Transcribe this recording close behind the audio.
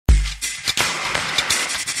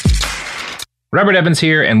Robert Evans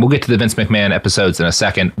here, and we'll get to the Vince McMahon episodes in a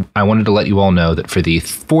second. I wanted to let you all know that for the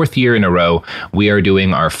fourth year in a row, we are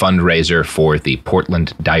doing our fundraiser for the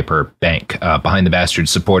Portland Diaper Bank. Behind the Bastards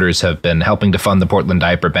supporters have been helping to fund the Portland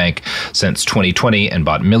Diaper Bank since 2020 and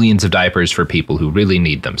bought millions of diapers for people who really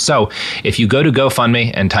need them. So if you go to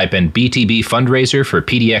GoFundMe and type in BTB fundraiser for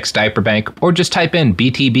PDX Diaper Bank, or just type in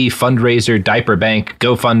BTB fundraiser diaper bank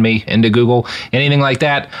GoFundMe into Google, anything like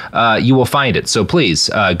that, you will find it. So please,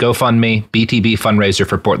 GoFundMe, BTB fundraiser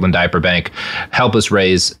for Portland Diaper Bank. Help us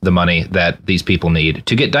raise the money that these people need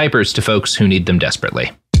to get diapers to folks who need them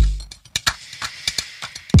desperately.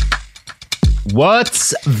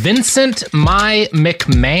 What's Vincent My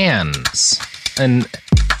McMahon's? And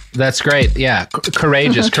that's great. Yeah.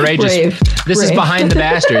 Courageous. Brave. This is Behind the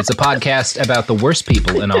Bastards, a podcast about the worst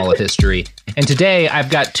people in all of history. And today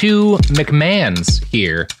I've got two McMahons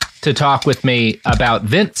here to talk with me about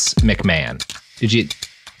Vince McMahon. Did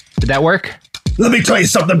that work? Let me tell you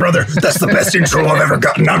something, brother. That's the best intro I've ever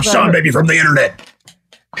gotten. I'm Seanbaby from the internet.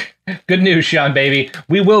 Good news, Seanbaby.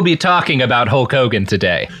 We will be talking about Hulk Hogan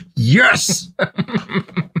today. Yes. Let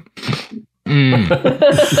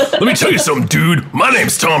me tell you something, dude. My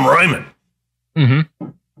name's Tom Ryman. Mm-hmm.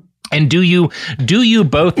 And do you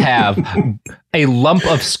both have a lump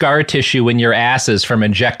of scar tissue in your asses from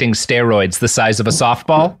injecting steroids the size of a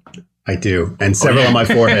softball? I do. And several on my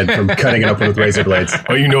forehead from cutting it open with razor blades.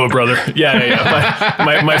 Oh, you know it, brother. Yeah.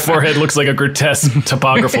 My forehead looks like a grotesque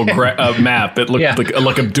topographical map. It looked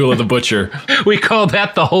like Abdullah the Butcher. We call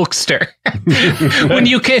that the Hulkster.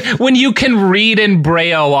 when you can read in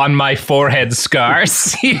Braille on my forehead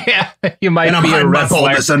scars, yeah, you might and be I'm a wrestler. hiding my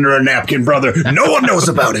baldness under a napkin, brother. No one knows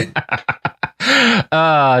about it.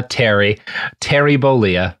 Terry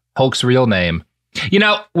Bollea, Hulk's real name. You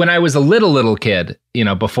know, when I was a little kid, you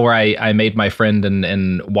know, before I made my friend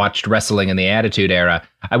and watched wrestling in the Attitude Era,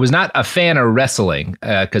 I was not a fan of wrestling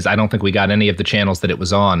because I don't think we got any of the channels that it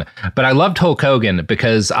was on. But I loved Hulk Hogan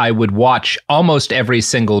because I would watch almost every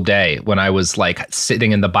single day when I was like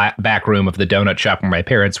sitting in the back room of the donut shop where my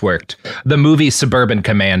parents worked. The movie Suburban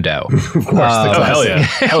Commando. Of course. Hell yeah.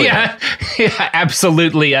 Hell yeah,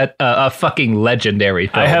 absolutely a fucking legendary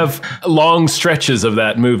film. I have long stretches of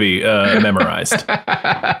that movie memorized.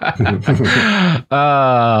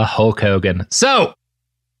 Hulk Hogan. So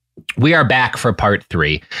we are back for part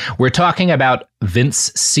 3. We're talking about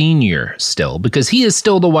Vince Sr. still, because he is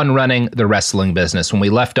still the one running the wrestling business. When we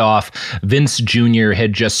left off, Vince Jr.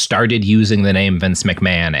 had just started using the name Vince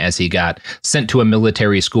McMahon as he got sent to a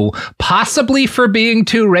military school, possibly for being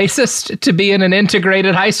too racist to be in an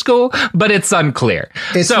integrated high school, but it's unclear.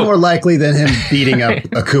 It's more likely than him beating up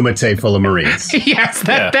a Kumite full of Marines. Yes,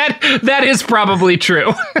 that is probably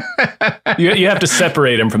true. You have to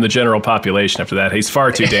separate him from the general population after that. He's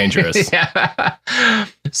far too dangerous. Yeah.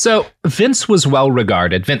 So Vince Sr. was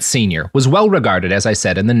well regarded, as I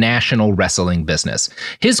said, in the national wrestling business.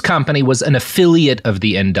 His company was an affiliate of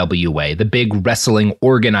the NWA, the big wrestling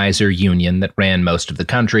organizer union that ran most of the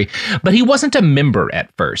country, but he wasn't a member at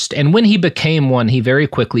first, and when he became one, he very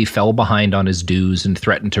quickly fell behind on his dues and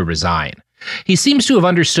threatened to resign. He seems to have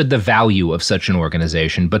understood the value of such an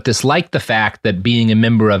organization, but disliked the fact that being a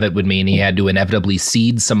member of it would mean he had to inevitably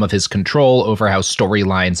cede some of his control over how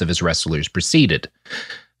storylines of his wrestlers proceeded.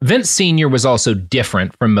 Vince Sr. was also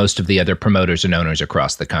different from most of the other promoters and owners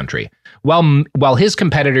across the country. While his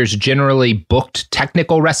competitors generally booked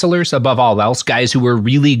technical wrestlers above all else, guys who were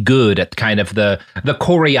really good at kind of the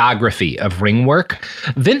choreography of ring work,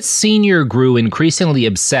 Vince Sr. grew increasingly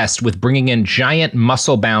obsessed with bringing in giant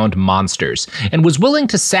muscle-bound monsters and was willing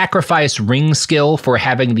to sacrifice ring skill for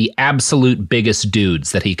having the absolute biggest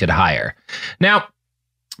dudes that he could hire. Now,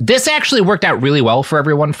 this actually worked out really well for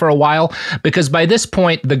everyone for a while, because by this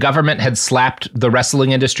point, the government had slapped the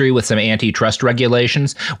wrestling industry with some antitrust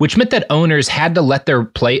regulations, which meant that owners had to let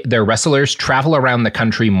their wrestlers travel around the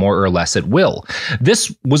country more or less at will.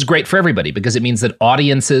 This was great for everybody because it means that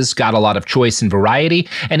audiences got a lot of choice and variety,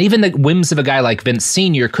 and even the whims of a guy like Vince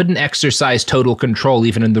Sr. couldn't exercise total control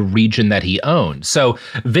even in the region that he owned. So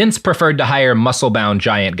Vince preferred to hire muscle-bound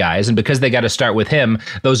giant guys, and because they got to start with him,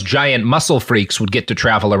 those giant muscle freaks would get to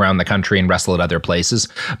travel around the country and wrestle at other places.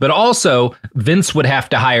 But also, Vince would have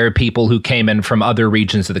to hire people who came in from other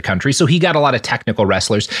regions of the country, so he got a lot of technical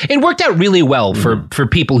wrestlers. It worked out really well for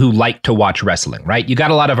people who like to watch wrestling, right? You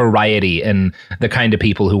got a lot of variety in the kind of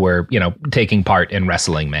people who were, taking part in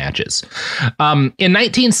wrestling matches. In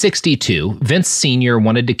 1962, Vince Sr.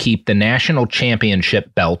 wanted to keep the national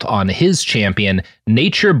championship belt on his champion,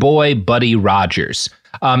 Nature Boy Buddy Rogers.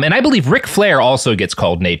 And I believe Ric Flair also gets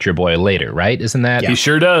called Nature Boy later, right? Isn't that? He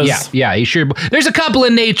sure does. Yeah, he sure. There's a couple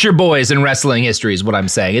of Nature Boys in wrestling history is what I'm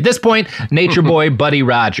saying. At this point, Nature Boy Buddy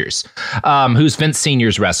Rogers, who's Vince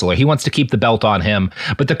Sr.'s wrestler. He wants to keep the belt on him.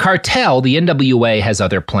 But the cartel, the NWA, has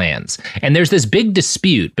other plans. And there's this big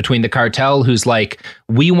dispute between the cartel, who's like,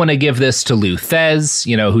 we want to give this to Lou Thez,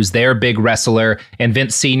 who's their big wrestler, and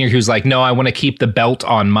Vince Sr., who's like, no, I want to keep the belt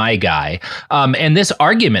on my guy. And this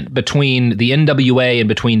argument between the NWA and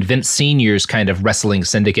between Vince Sr.'s kind of wrestling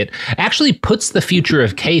syndicate actually puts the future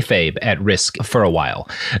of kayfabe at risk for a while.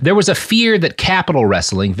 There was a fear that Capital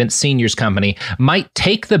Wrestling, Vince Sr.'s company, might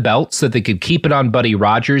take the belt so they could keep it on Buddy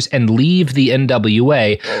Rogers and leave the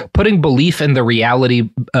NWA, putting belief in the reality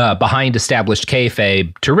behind established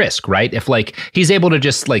kayfabe to risk, right? If he's able to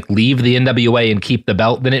just leave the NWA and keep the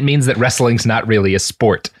belt, then it means that wrestling's not really a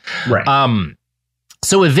sport. Right.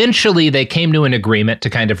 So eventually they came to an agreement to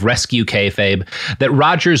kind of rescue kayfabe that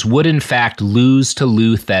Rogers would in fact lose to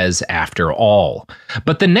Lou Thez after all.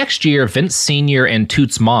 But the next year, Vince Sr. and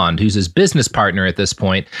Toots Mond, who's his business partner at this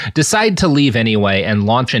point, decide to leave anyway and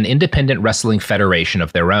launch an independent wrestling federation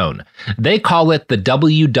of their own. They call it the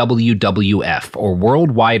WWWF, or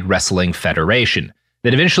Worldwide Wrestling Federation.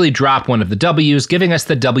 That eventually drop one of the W's, giving us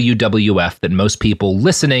the WWF that most people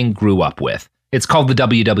listening grew up with. It's called the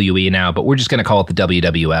WWE now, but we're just going to call it the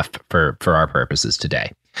WWF for our purposes today.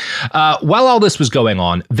 While all this was going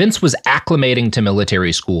on, Vince was acclimating to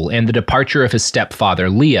military school and the departure of his stepfather,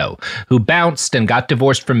 Leo, who bounced and got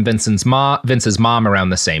divorced from Vince's mom around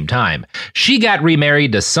the same time. She got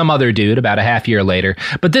remarried to some other dude about a half year later,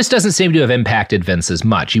 but this doesn't seem to have impacted Vince as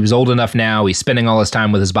much. He was old enough now, he's spending all his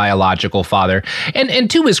time with his biological father, and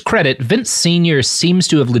to his credit, Vince Sr. seems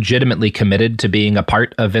to have legitimately committed to being a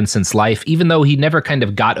part of Vincent's life, even though he never kind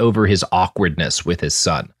of got over his awkwardness with his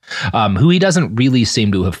son, who he doesn't really seem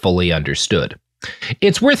to have fully understood.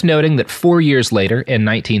 It's worth noting that 4 years later, in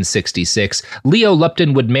 1966, Leo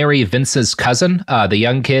Lupton would marry Vince's cousin, the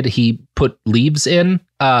young kid he put leaves in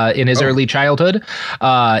his early childhood.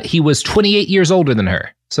 He was 28 years older than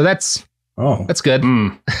her, so that's good.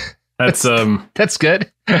 That's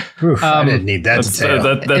good. Oof, I didn't need that detail.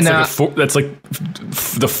 That's like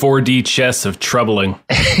the 4D chess of troubling.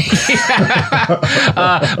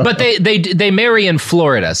 But they marry in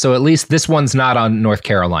Florida, so at least this one's not on North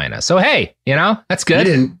Carolina. So hey, that's good.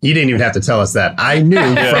 You didn't even have to tell us that. I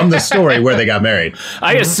knew from the story where they got married.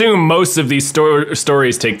 I assume most of these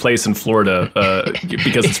stories take place in Florida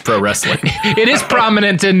because it's pro wrestling. It is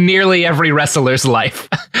prominent in nearly every wrestler's life.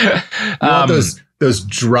 Those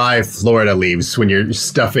dry Florida leaves when you're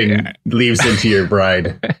stuffing leaves into your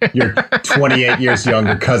bride, your 28 years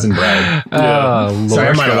younger cousin bride. Oh, sorry,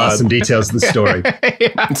 I might have lost some details of the story.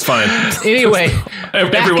 It's fine. Anyway,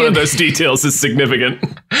 every one of those details is significant.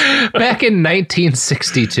 Back in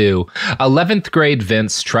 1962, 11th grade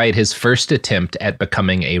Vince tried his first attempt at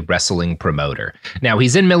becoming a wrestling promoter. Now,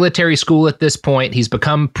 he's in military school at this point. He's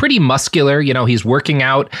become pretty muscular. He's working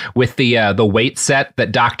out with the weight set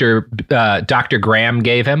that Dr. Graham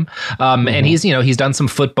gave him. And he's done some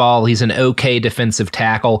football. He's an okay defensive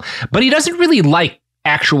tackle, but he doesn't really like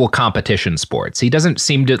actual competition sports. He doesn't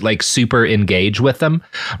seem to super engage with them.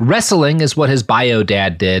 Wrestling is what his bio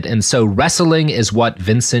dad did, and so wrestling is what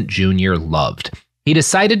Vincent Jr. loved. He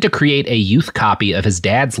decided to create a youth copy of his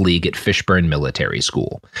dad's league at Fishburne Military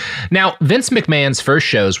School. Now, Vince McMahon's first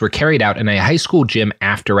shows were carried out in a high school gym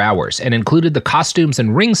after hours and included the costumes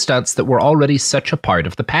and ring stunts that were already such a part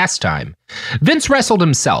of the pastime. Vince wrestled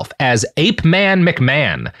himself as Ape Man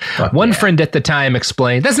McMahon. One friend at the time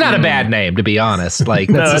explained, that's not a bad name, to be honest.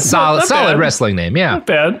 That's a solid wrestling name. Yeah. Not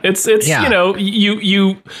bad. It's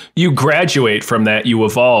you graduate from that, you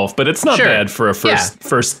evolve, but it's not bad for a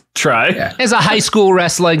first try. Yeah. As a high school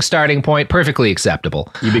wrestling starting point, perfectly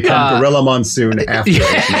acceptable. You become Gorilla Monsoon after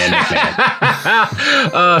Ape Man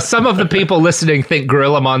McMahon. Some of the people listening think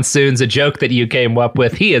Gorilla Monsoon's a joke that you came up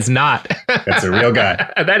with. He is not. That's a real guy.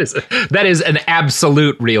 That is an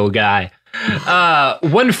absolute real guy.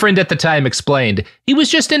 One friend at the time explained he was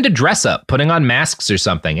just into dress up, putting on masks or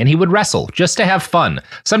something, and he would wrestle just to have fun.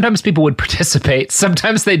 Sometimes people would participate.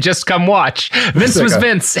 Sometimes they'd just come watch. Vince was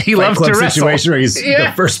Vince. He loved to wrestle. Situation where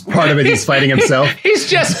the first part of it, he's fighting himself. He's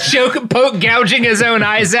just gouging his own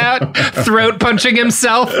eyes out, throat punching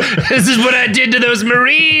himself. This is what I did to those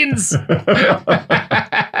Marines.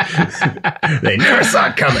 They never saw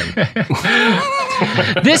it coming.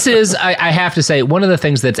 This is, I have to say, one of the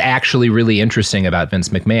things that's actually really really interesting about Vince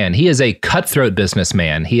McMahon. He is a cutthroat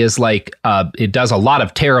businessman. He is like, it does a lot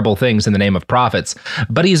of terrible things in the name of profits,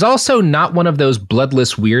 but he's also not one of those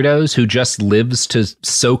bloodless weirdos who just lives to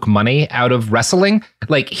soak money out of wrestling.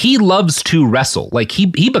 Like, he loves to wrestle. Like,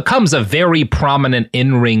 he becomes a very prominent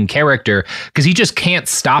in-ring character because he just can't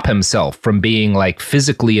stop himself from being like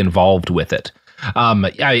physically involved with it.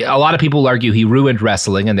 A lot of people argue he ruined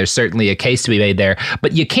wrestling, and there's certainly a case to be made there,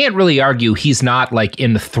 but you can't really argue he's not like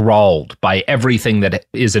enthralled by everything that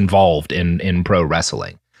is involved in pro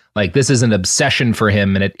wrestling. Like, this is an obsession for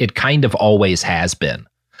him, and it kind of always has been.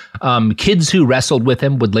 Kids who wrestled with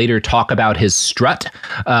him would later talk about his strut,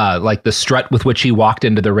 like the strut with which he walked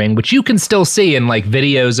into the ring, which you can still see in like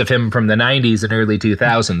videos of him from the 90s and early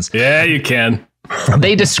 2000s. Yeah, you can.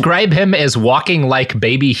 They describe him as walking like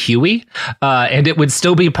Baby Huey, and it would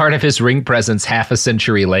still be part of his ring presence half a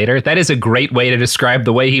century later. That is a great way to describe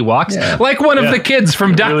the way he walks, like one of the kids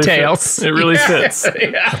from DuckTales. It really fits.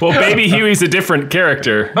 Yeah. Well, Baby Huey's a different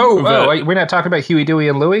character. Oh, we're not talking about Huey, Dewey,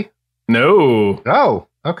 and Louie? No. Oh,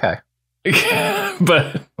 okay.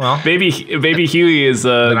 But Baby Huey is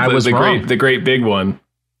the great big one.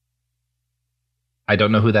 I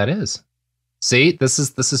don't know who that is. See, this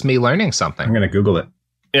is me learning something. I'm gonna Google it.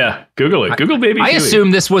 Yeah, Google it. Google Baby Huey. I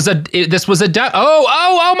assume this was a duck.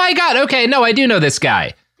 Oh my God. Okay, no, I do know this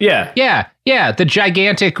guy. Yeah. The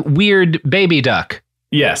gigantic weird baby duck.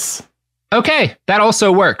 Yes. Okay, that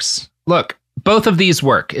also works. Look, both of these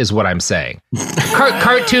work, is what I'm saying.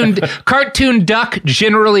 Cartoon duck,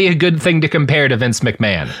 generally a good thing to compare to Vince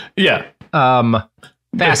McMahon. Yeah. Fascinating.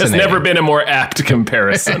 There's never been a more apt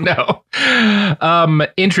comparison. No.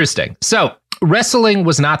 Interesting. So, wrestling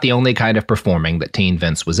was not the only kind of performing that teen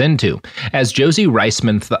Vince was into, as Josie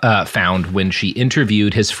Reisman found when she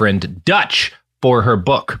interviewed his friend Dutch for her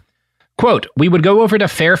book. Quote, we would go over to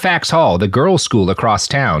Fairfax Hall, the girls' school across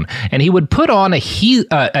town, and he would put on a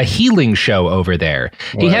healing show over there.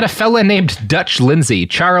 What? He had a fella named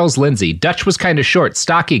Charles Lindsay. Dutch was kind of short,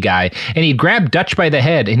 stocky guy, and he'd grab Dutch by the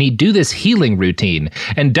head, and he'd do this healing routine,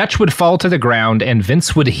 and Dutch would fall to the ground, and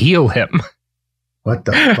Vince would heal him. What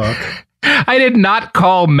the fuck? I did not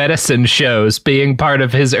call medicine shows being part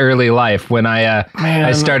of his early life when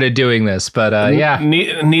I started doing this, but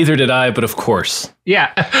neither did I, but of course.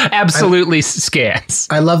 Yeah, absolutely scans.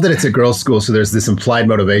 I love that it's a girls' school, so there's this implied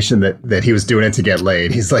motivation that he was doing it to get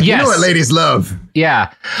laid. He's like, you know what ladies love.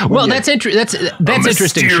 Yeah. Well, that's interesting, Sean.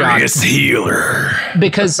 Mysterious healer.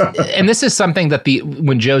 Because, and this is something that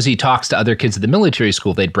when Josie talks to other kids at the military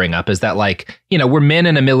school, they'd bring up, is that, like, you know, we're men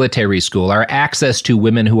in a military school. Our access to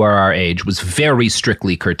women who are our age was very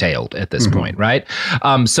strictly curtailed at this point, right?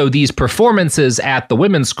 So these performances at the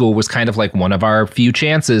women's school was kind of like one of our few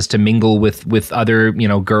chances to mingle with other, you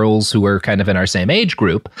know, girls who are kind of in our same age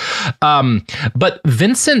group. But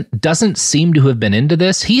Vincent doesn't seem to have been into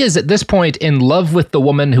this. He is at this point in love with the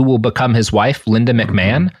woman who will become his wife, Linda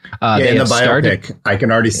McMahon. In the biopic, I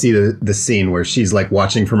can already see the scene where she's like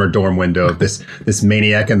watching from her dorm window of this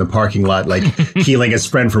maniac in the parking lot, like healing his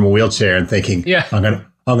friend from a wheelchair and thinking,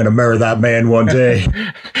 I'm gonna marry that man one day.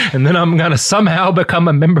 And then I'm gonna somehow become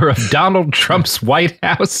a member of Donald Trump's White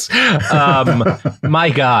House.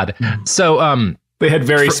 My God. So they had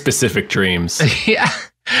very specific dreams. Yeah.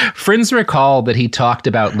 Friends recall that he talked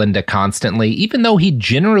about Linda constantly, even though he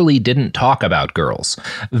generally didn't talk about girls.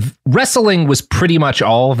 Wrestling was pretty much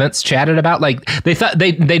all Vince chatted about. Like, they thought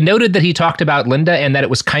they noted that he talked about Linda and that it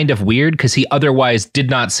was kind of weird because he otherwise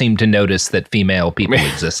did not seem to notice that female people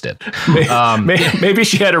existed. Maybe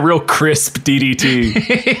she had a real crisp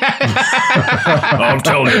DDT. I'm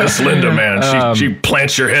telling you, this Linda, man, she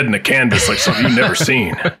plants your head in a canvas like something you've never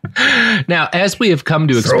seen. Now, as we have come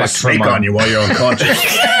to expect from snake on you while you're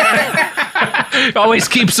unconscious. Always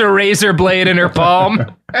keeps a razor blade in her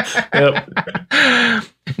palm. Yep.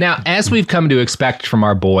 Now, as we've come to expect from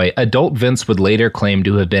our boy, adult Vince would later claim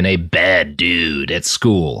to have been a bad dude at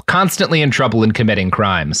school, constantly in trouble and committing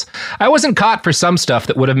crimes. I wasn't caught for some stuff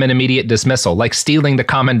that would have been immediate dismissal, like stealing the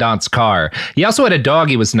commandant's car. He also had a dog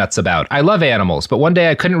he was nuts about. I love animals, but one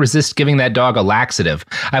day I couldn't resist giving that dog a laxative.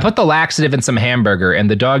 I put the laxative in some hamburger, and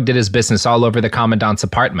the dog did his business all over the commandant's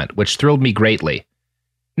apartment, which thrilled me greatly.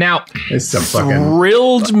 Now, it's some fucking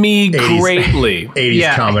thrilled me greatly.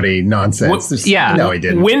 80s comedy nonsense. No, he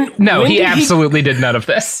didn't. He absolutely did none of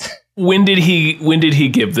this. When did he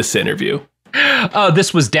give this interview? Oh,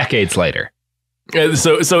 this was decades later.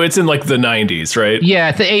 So it's in like the 90s, right?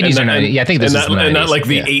 Yeah, the 80s or 90s. Yeah, I think this is the 90s. And not like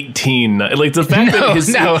the 18. Like the fact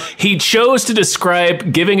that he chose to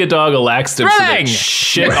describe giving a dog a laxative so that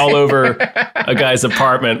shit all over a guy's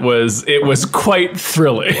apartment was quite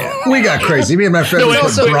thrilling. We got crazy. Me and my friend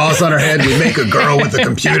put bras on our head. We make a girl with a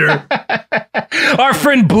computer. Our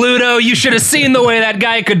friend Bluto, you should have seen the way that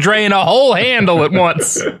guy could drain a whole handle at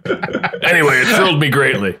once. Anyway, it thrilled me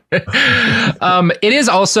greatly. It is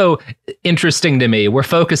also interesting to me. We're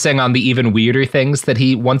focusing on the even weirder things that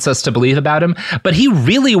he wants us to believe about him, but he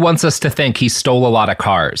really wants us to think he stole a lot of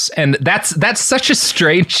cars. And that's such a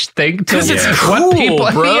strange thing. Because it's cool,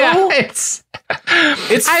 people, bro. Yeah, it's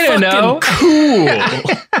I don't know. Cool.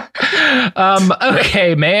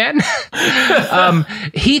 Okay, man.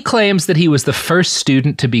 He claims that he was the first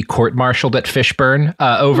student to be court-martialed at Fishburne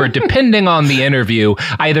over, depending on the interview,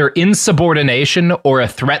 either insubordination or a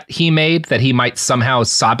threat he made that he might somehow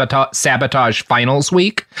sabotage finals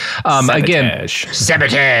week. Sabotage.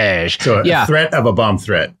 So a threat of a bomb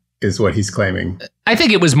threat is what he's claiming. I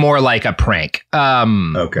think it was more like a prank.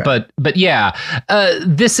 Okay. But yeah,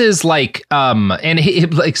 this is like, and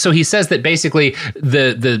so he says that basically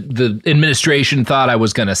the administration thought I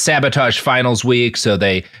was going to sabotage finals week. So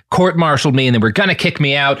they court-martialed me and they were going to kick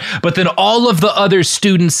me out. But then all of the other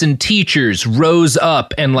students and teachers rose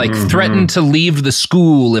up and threatened to leave the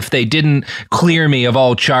school if they didn't clear me of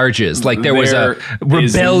all charges. Like there was a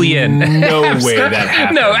rebellion. No way that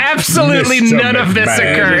happened. No, absolutely none of this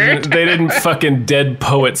occurred. They didn't fucking Dead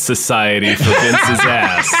Poet Society for Vince's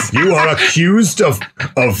ass. You are accused of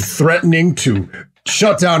threatening to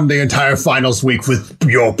shut down the entire finals week with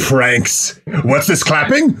your pranks. What's this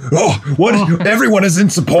clapping? Oh, what? Everyone is in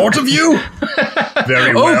support of you?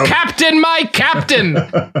 Very well. Oh, Captain, my Captain.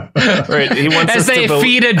 Right. He wants as they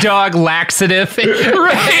feed a dog laxative.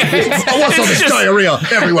 Right. What's all this diarrhea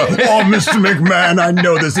everywhere? Oh, Mr. McMahon, I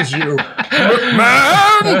know this is you.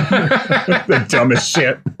 McMahon! The dumbest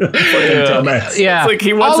shit. Dumbass. Yeah. It's like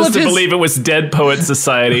he wants us to believe it was Dead Poet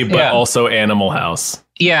Society, but also Animal House.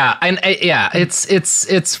 Yeah, and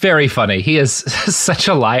it's very funny. He is such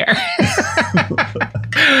a liar.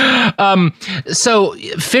 So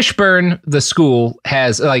Fishburne, the school,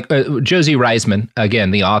 has Josie Reisman,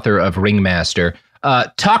 again, the author of Ringmaster,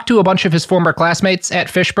 talked to a bunch of his former classmates at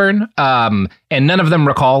Fishburne, and none of them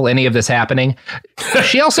recall any of this happening.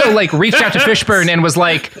 She also reached out to Fishburne and was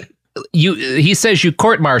like, he says you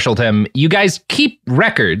court-martialed him. You guys keep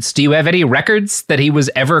records. Do you have any records that he was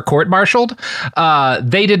ever court-martialed?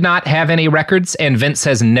 They did not have any records, and Vince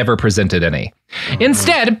has never presented any.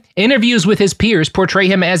 Instead, interviews with his peers portray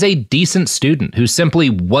him as a decent student who simply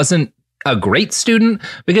wasn't a great student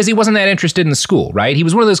because he wasn't that interested in the school, right? He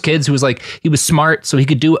was one of those kids who was he was smart, so he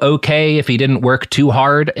could do okay if he didn't work too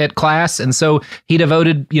hard at class. And so he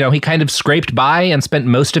devoted, he kind of scraped by and spent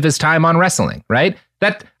most of his time on wrestling, right?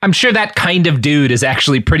 That I'm sure that kind of dude is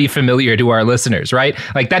actually pretty familiar to our listeners, right?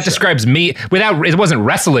 That describes me it wasn't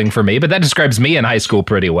wrestling for me, but that describes me in high school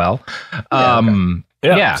pretty well. Same.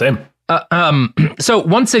 So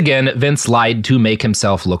once again, Vince lied to make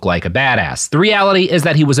himself look like a badass. The reality is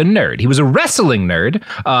that he was a nerd. He was a wrestling nerd,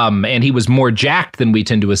 and he was more jacked than we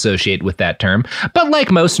tend to associate with that term. But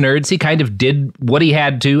like most nerds, he kind of did what he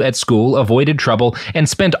had to at school, avoided trouble, and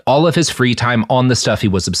spent all of his free time on the stuff he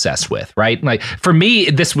was obsessed with, right? For me,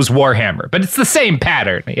 this was Warhammer, but it's the same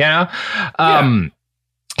pattern,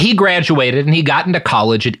 He graduated and he got into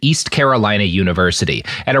college at East Carolina University.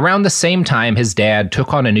 At around the same time, his dad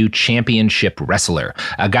took on a new championship wrestler,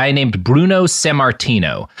 a guy named Bruno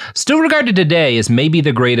Sammartino, still regarded today as maybe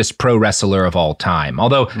the greatest pro wrestler of all time.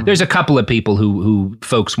 Although there's a couple of people who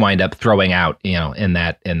folks wind up throwing out, in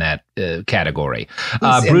that category.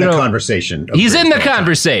 He's in the conversation. He's in the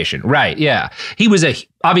conversation, right? Yeah, he was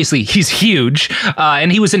obviously he's huge,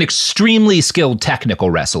 and he was an extremely skilled technical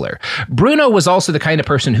wrestler. Bruno was also the kind of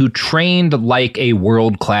person who trained like a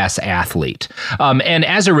world-class athlete. And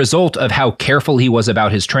as a result of how careful he was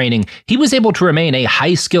about his training, he was able to remain a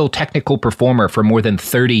high-skill technical performer for more than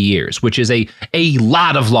 30 years, which is a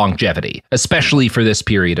lot of longevity, especially for this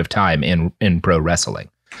period of time in pro wrestling.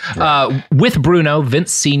 Right. With Bruno,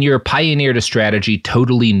 Vince Sr. pioneered a strategy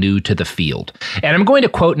totally new to the field. And I'm going to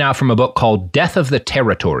quote now from a book called Death of the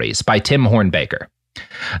Territories by Tim Hornbaker.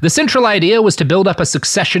 The central idea was to build up a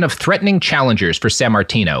succession of threatening challengers for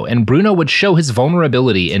Sammartino, and Bruno would show his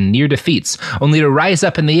vulnerability in near defeats, only to rise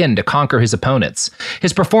up in the end to conquer his opponents.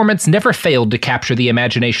 His performance never failed to capture the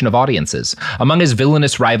imagination of audiences. Among his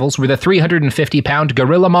villainous rivals were the 350-pound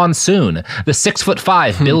Gorilla Monsoon, the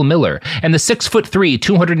 6'5" Bill Miller, and the 6'3",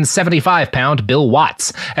 275-pound Bill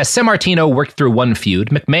Watts. As Sammartino worked through one feud,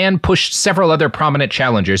 McMahon pushed several other prominent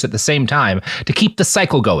challengers at the same time to keep the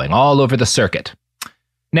cycle going all over the circuit.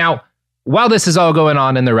 Now, while this is all going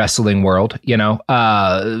on in the wrestling world,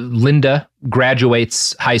 Linda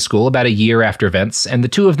graduates high school about a year after Vince, and the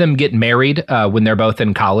two of them get married when they're both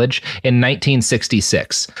in college in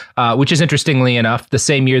 1966, which is, interestingly enough, the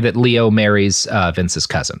same year that Leo marries Vince's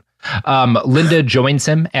cousin. Linda joins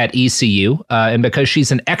him at ECU, and because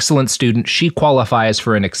she's an excellent student, she qualifies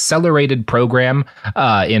for an accelerated program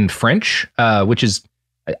in French, which is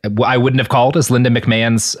I wouldn't have called as Linda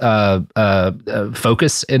McMahon's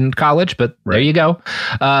focus in college, but there you go.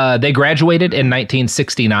 They graduated in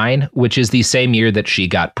 1969, which is the same year that she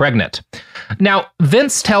got pregnant. Now,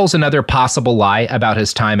 Vince tells another possible lie about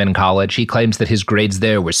his time in college. He claims that his grades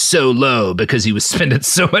there were so low because he was spending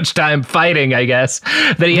so much time fighting, I guess,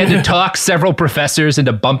 that he had to talk several professors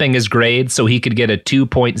into bumping his grades so he could get a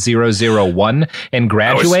 2.001 and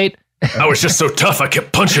graduate. I was just so tough, I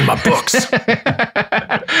kept punching my books.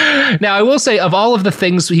 Now, I will say, of all of the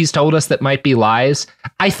things he's told us that might be lies,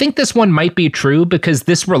 I think this one might be true because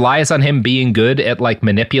this relies on him being good at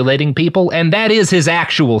manipulating people, and that is his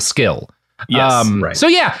actual skill. Yes, So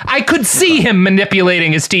yeah, I could see him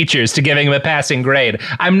manipulating his teachers to giving him a passing grade.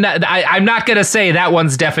 I'm not going to say that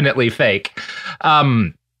one's definitely fake.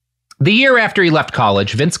 The year after he left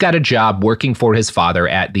college, Vince got a job working for his father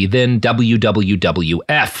at the then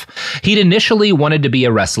WWF. He'd initially wanted to be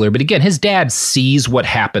a wrestler, but again, his dad sees what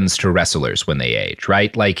happens to wrestlers when they age,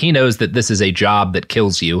 right? Like, he knows that this is a job that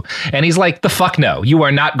kills you, and he's like, the fuck no, you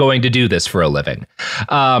are not going to do this for a living.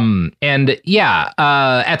 At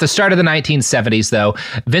the start of the 1970s, though,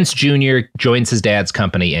 Vince Jr. joins his dad's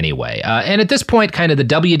company anyway. And at this point, kind of the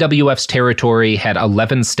WWF's territory had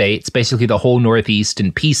 11 states, basically the whole Northeast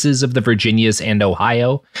and pieces of the Virginias and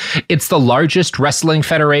Ohio. It's the largest wrestling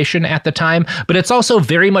federation at the time, but it's also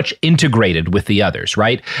very much integrated with the others,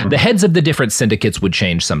 right? Mm-hmm. The heads of the different syndicates would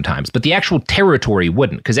change sometimes, but the actual territory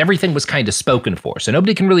wouldn't, because everything was kind of spoken for. So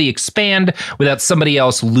nobody can really expand without somebody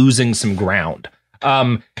else losing some ground.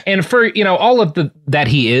 And for, all of that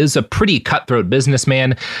he is a pretty cutthroat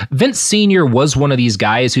businessman, Vince Sr. was one of these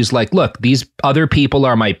guys who's like, look, these other people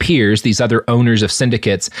are my peers, these other owners of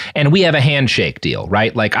syndicates, and we have a handshake deal,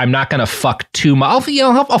 right? Like, I'm not going to fuck too much.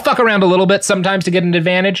 I'll fuck around a little bit sometimes to get an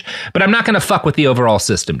advantage, but I'm not going to fuck with the overall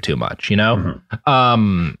system too much,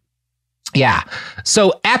 Mm-hmm. Yeah.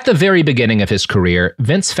 So at the very beginning of his career,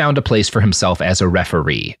 Vince found a place for himself as a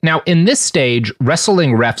referee. Now, in this stage,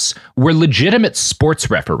 wrestling refs were legitimate sports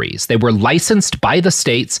referees. They were licensed by the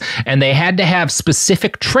states, and they had to have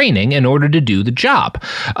specific training in order to do the job.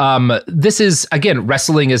 This is, again,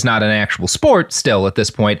 wrestling is not an actual sport still at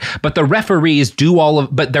this point, but the referees do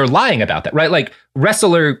but they're lying about that, right? Like,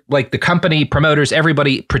 wrestler, like the company, promoters,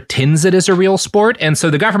 everybody pretends it is a real sport. And so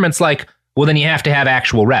the government's like, well, then you have to have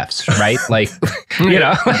actual refs, right? Like,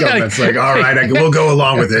 Government's like, all right, we'll go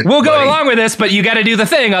along with it. We'll go along with this, but you got to do the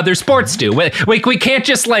thing other sports do. We can't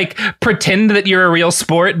just pretend that you're a real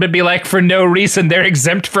sport, but be like, for no reason, they're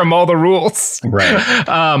exempt from all the rules. Right.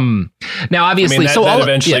 Now, obviously, that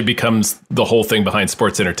eventually becomes the whole thing behind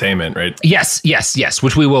sports entertainment, right? Yes.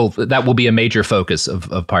 Which that will be a major focus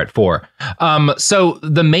of part 4. So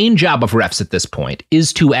the main job of refs at this point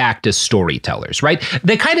is to act as storytellers, right?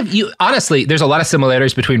 They kind of, honestly, there's a lot of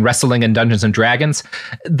similarities between wrestling and Dungeons and Dragons.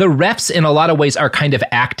 The refs, in a lot of ways, are kind of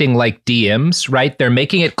acting like DMs, right? They're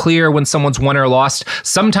making it clear when someone's won or lost.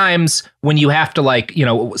 Sometimes when you have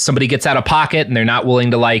to, somebody gets out of pocket and they're not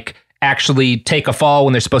willing to actually take a fall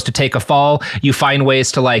when they're supposed to take a fall, you find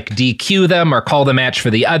ways to DQ them or call the match for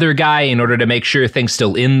the other guy in order to make sure things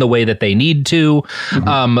still in the way that they need to.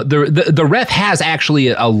 Mm-hmm. The ref has actually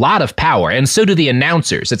a lot of power, and so do the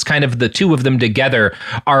announcers. It's kind of the two of them together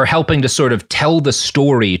are helping to sort of tell the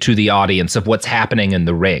story to the audience of what's happening in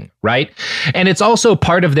the ring, right? And it's also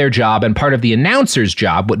part of their job and part of the announcer's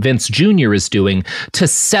job, what Vince Jr. is doing, to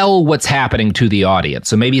sell what's happening to the audience.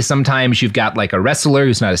 So maybe sometimes you've got a wrestler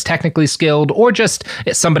who's not as technically skilled, or just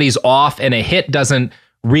somebody's off and a hit doesn't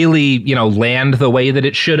really, land the way that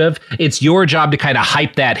it should have. It's your job to kind of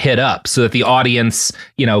hype that hit up so that the audience,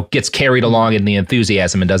 gets carried along in the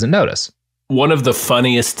enthusiasm and doesn't notice. One of the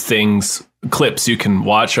funniest clips you can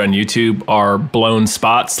watch on YouTube are blown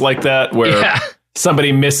spots like that, where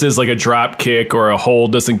somebody misses like a drop kick or a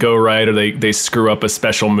hold doesn't go right, or they screw up a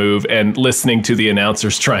special move, and listening to the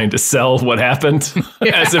announcers trying to sell what happened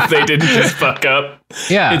as if they didn't just fuck up.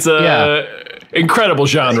 Yeah. It's incredible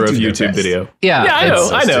genre of YouTube video. Yeah.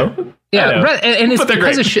 I know. Yeah. And it's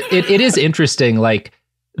because it is interesting. Like,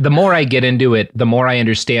 the more I get into it, the more I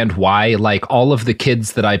understand why, like, all of the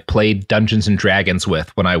kids that I played Dungeons and Dragons with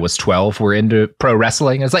when I was 12 were into pro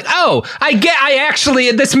wrestling. It's like, oh,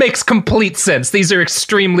 this makes complete sense. These are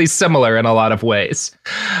extremely similar in a lot of ways.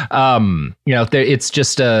 It's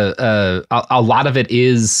just a lot of it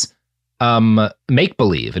is make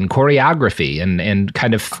believe and choreography and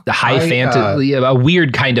kind of high fantasy, a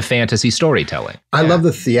weird kind of fantasy storytelling. I love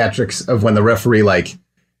the theatrics of when the referee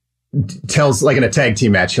tells, like in a tag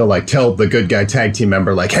team match, he'll like tell the good guy tag team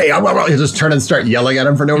member like, hey, he'll just turn and start yelling at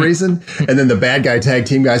him for no reason, and then the bad guy tag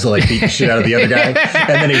team guys will like beat the shit out of the other guy,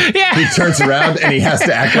 and then he turns around and he has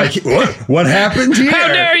to act like, what happened here? How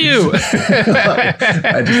dare you?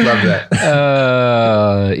 I just love that.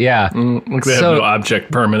 They have no object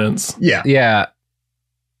permanence. Yeah.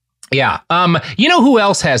 You know who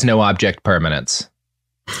else has no object permanence?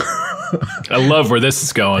 I love where this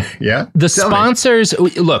is going. Yeah. The sponsors,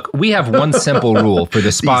 look, we have one simple rule for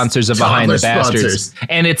the sponsors of Behind the Bastards,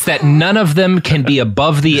 and it's that none of them can be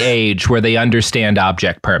above the age where they understand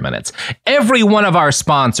object permanence. Every one of our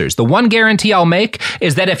sponsors, the one guarantee I'll make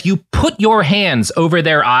is that if you put your hands over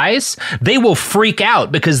their eyes, they will freak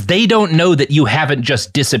out because they don't know that you haven't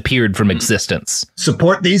just disappeared from existence.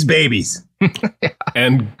 Support these babies.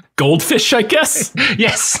 And goldfish, I guess.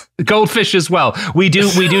 Yes, goldfish as well. We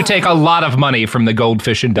do take a lot of money from the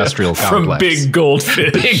goldfish industrial complex. From big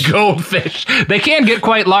goldfish. Big goldfish. They can get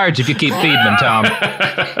quite large if you keep feeding them, Tom.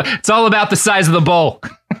 It's all about the size of the bowl.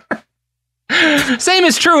 Same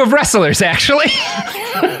is true of wrestlers, actually.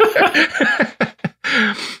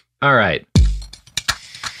 All right.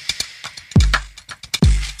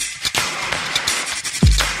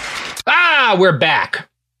 We're back.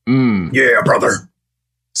 Yeah, brother.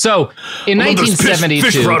 So, in 1972,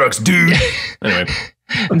 fish products, dude. Anyway.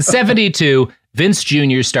 In 72, Vince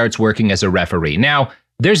Jr. starts working as a referee. Now,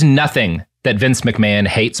 there's nothing that Vince McMahon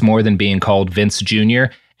hates more than being called Vince Jr.,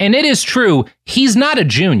 and it is true, he's not a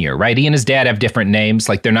junior, right? He and his dad have different names,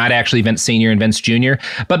 like they're not actually Vince Sr. and Vince Jr.,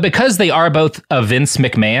 but because they are both a Vince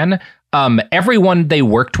McMahon, everyone they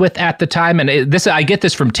worked with at the time, and I get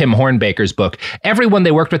this from Tim Hornbaker's book, everyone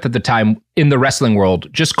they worked with at the time in the wrestling world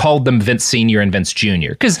just called them Vince Sr. and Vince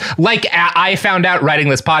Jr. Because like I found out writing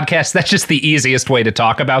this podcast, that's just the easiest way to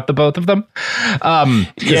talk about the both of them.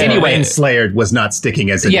 Anyway, Marine Slayer was not sticking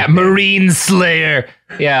as a nickname. Marine Slayer.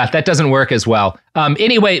 Yeah, that doesn't work as well.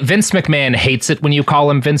 Anyway, Vince McMahon hates it when you call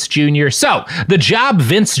him Vince Jr. So the job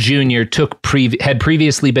Vince Jr. had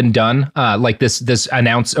previously been done, like this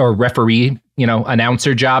referee,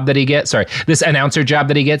 announcer job that he gets. This announcer job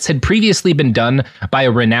that he gets had previously been done by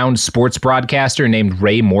a renowned sports broadcaster named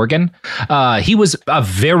Ray Morgan. He was a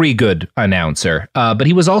very good announcer, but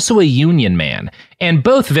he was also a union man. And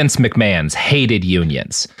both Vince McMahons hated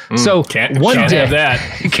unions. So can't have that.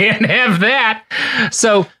 Can't have that.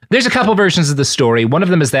 So there's a couple versions of the story. One of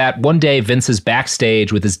them is that one day Vince is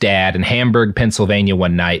backstage with his dad in Hamburg, Pennsylvania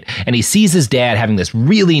one night, and he sees his dad having this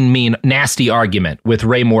really mean, nasty argument with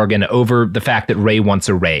Ray Morgan over the fact that Ray wants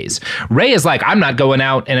a raise. Ray is like, I'm not going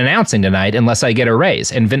out and announcing tonight unless I get a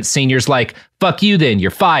raise. And Vince Sr.'s like, fuck you then,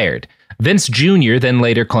 you're fired. Vince Jr. then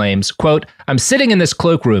later claims, quote, I'm sitting in this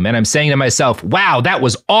cloakroom and I'm saying to myself, wow, that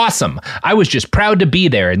was awesome. I was just proud to be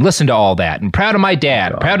there and listen to all that and proud of my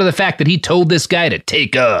dad, proud of the fact that he told this guy to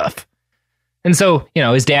take off. And so,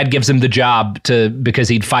 his dad gives him the job because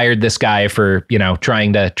he'd fired this guy for,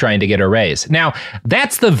 trying to get a raise. Now,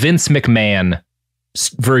 that's the Vince McMahon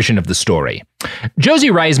version of the story. Josie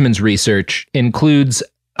Reisman's research includes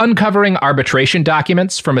uncovering arbitration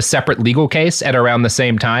documents from a separate legal case at around the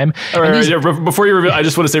same time. Before you reveal, I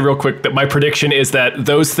just want to say real quick that my prediction is that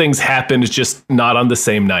those things happened just not on the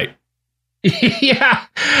same night. Yeah,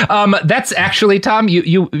 that's actually, Tom,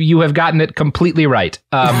 you have gotten it completely right.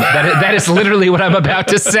 That is literally what I'm about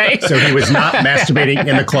to say. So he was not masturbating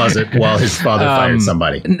in the closet while his father fired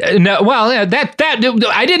somebody. No, well,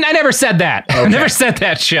 I never said that. Okay. I never said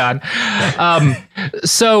that, Sean.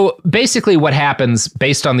 So basically what happens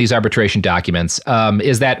based on these arbitration documents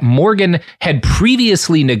is that Morgan had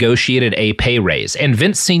previously negotiated a pay raise and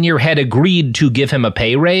Vince Sr. had agreed to give him a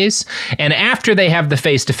pay raise. And after they have the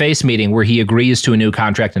face-to-face meeting where he agrees to a new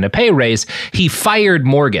contract and a pay raise, he fired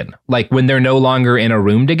Morgan, like when they're no longer in a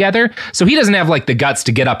room together. So he doesn't have like the guts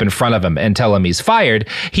to get up in front of him and tell him he's fired.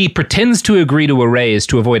 He pretends to agree to a raise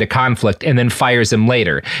to avoid a conflict and then fires him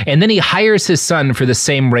later. And then he hires his son for the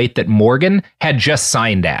same rate that Morgan had just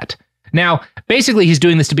signed at. Now, basically, he's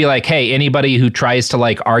doing this to be like, hey, anybody who tries to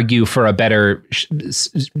like argue for a better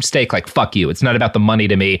stake, like, fuck you. It's not about the money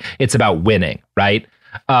to me. It's about winning, right?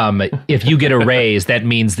 If you get a raise, that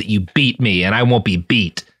means that you beat me and I won't be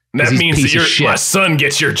beat. That means that my son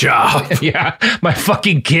gets your job. Yeah, my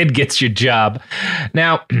fucking kid gets your job.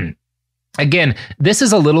 Now, again, this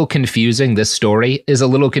is a little confusing. This story is a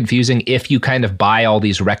little confusing if you kind of buy all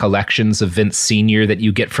these recollections of Vince Sr. that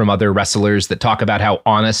you get from other wrestlers that talk about how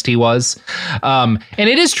honest he was. And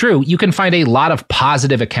it is true. You can find a lot of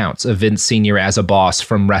positive accounts of Vince Sr. as a boss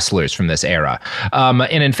from wrestlers from this era.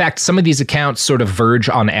 And in fact, some of these accounts sort of verge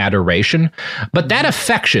on adoration. But that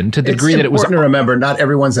affection, to the degree that it was... It's important to remember, not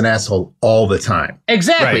everyone's an asshole all the time.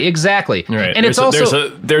 Exactly, exactly. Right. And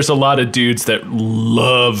there's a lot of dudes that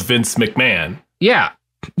love Vince McMahon. Yeah,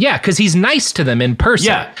 because he's nice to them in person.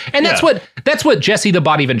 Yeah, and that's what Jesse the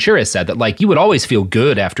Body Ventura said, that like you would always feel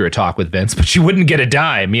good after a talk with Vince, but you wouldn't get a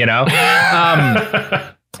dime, you know.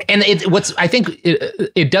 And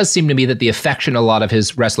it does seem to me that the affection a lot of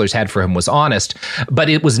his wrestlers had for him was honest, but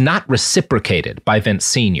it was not reciprocated by Vince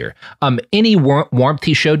Sr. Any warmth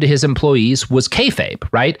he showed to his employees was kayfabe,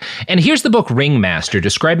 right? And here's the book Ringmaster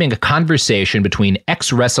describing a conversation between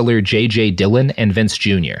ex-wrestler J.J. Dillon and Vince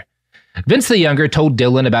Jr. Vince the Younger told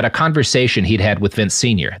Dillon about a conversation he'd had with Vince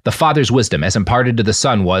Sr. The father's wisdom, as imparted to the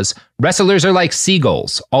son, was, wrestlers are like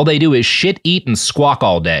seagulls. All they do is shit, eat, and squawk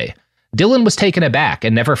all day. Dillon was taken aback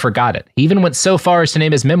and never forgot it. He even went so far as to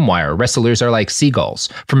name his memoir, Wrestlers Are Like Seagulls,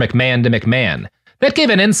 From McMahon to McMahon. That gave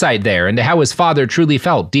an insight there into how his father truly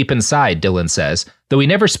felt deep inside, Dillon says, though he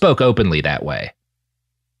never spoke openly that way.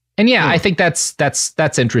 And yeah, I think that's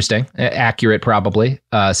interesting. Accurate, probably.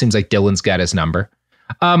 Seems like Dillon's got his number.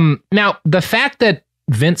 Now, the fact that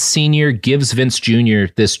Vince Sr. gives Vince Jr.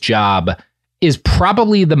 this job is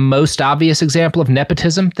probably the most obvious example of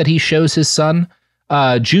nepotism that he shows his son.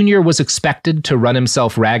 Jr. was expected to run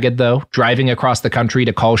himself ragged, though, driving across the country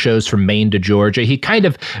to call shows from Maine to Georgia. He kind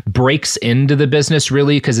of breaks into the business,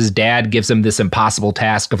 really, because his dad gives him this impossible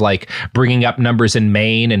task of, like, bringing up numbers in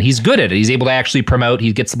Maine, and he's good at it. He's able to actually promote.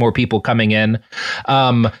 He gets more people coming in.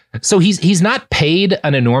 So he's not paid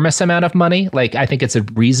an enormous amount of money. Like, I think it's a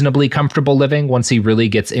reasonably comfortable living once he really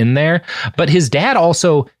gets in there. But his dad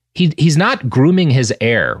also... He's not grooming his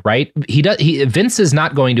heir, right? Vince is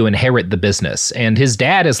not going to inherit the business, and his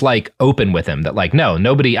dad is like open with him that like, no,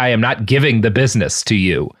 I am not giving the business to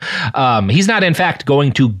you. He's not in fact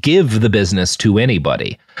going to give the business to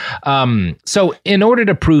anybody. So in order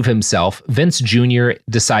to prove himself, Vince Jr.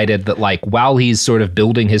 decided that like while he's sort of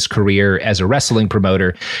building his career as a wrestling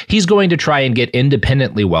promoter, he's going to try and get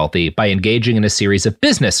independently wealthy by engaging in a series of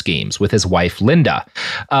business schemes with his wife, Linda.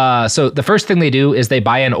 So the first thing they do is they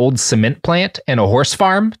buy an old cement plant and a horse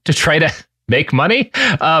farm to try to make money.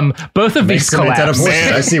 Both of these collapse.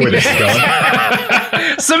 I see where this is going.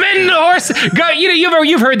 Cement and horse.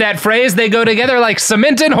 You've heard that phrase. They go together like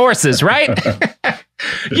cement and horses, right?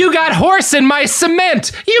 You got horse in my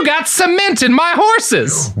cement. You got cement in my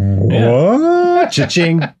horses. What?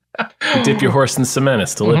 Cha-ching. You dip your horse in cement.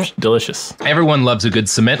 It's delicious. Everyone loves a good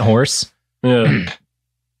cement horse. Yeah.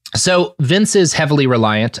 So Vince is heavily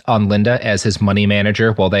reliant on Linda as his money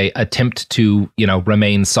manager while they attempt to,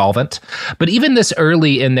 remain solvent. But even this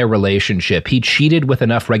early in their relationship, he cheated with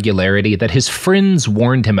enough regularity that his friends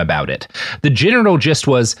warned him about it. The general gist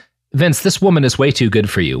was, Vince, this woman is way too good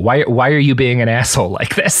for you. Why are you being an asshole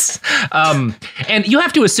like this? And you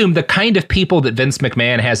have to assume the kind of people that Vince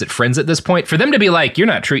McMahon has at friends at this point, for them to be like, you're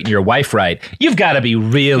not treating your wife right, you've got to be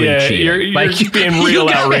really cheating. You're being real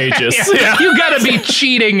outrageous. Yeah. You got to be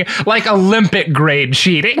cheating, like Olympic grade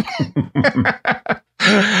cheating.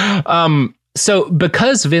 So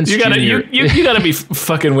because Vince you gotta be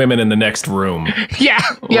fucking women in the next room. Yeah.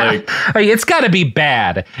 It's gotta be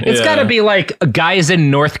bad. It's gotta be like guys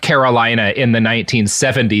in North Carolina in the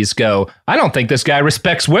 1970s go, I don't think this guy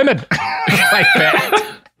respects women. Like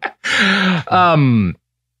that.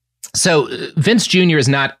 So Vince Jr. is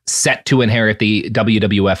not set to inherit the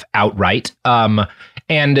WWF outright.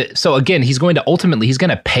 And so again, he's going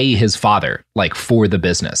to pay his father like for the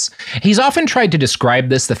business. He's often tried to describe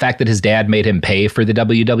this, the fact that his dad made him pay for the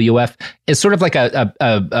WWF, is sort of like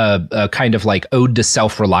a kind of like ode to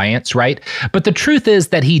self-reliance, right? But the truth is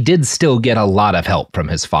that he did still get a lot of help from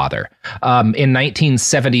his father. In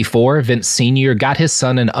 1974, Vince Sr. got his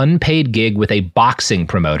son an unpaid gig with a boxing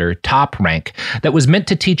promoter, Top Rank, that was meant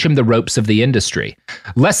to teach him the ropes of the industry.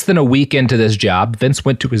 Less than a week into this job, Vince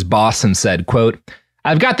went to his boss and said, quote,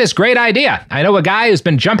 "I've got this great idea. I know a guy who's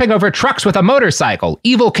been jumping over trucks with a motorcycle,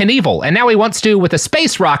 Evel Knievel, and now he wants to, with a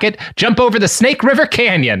space rocket, jump over the Snake River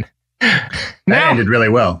Canyon." That ended really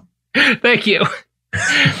well. Thank you.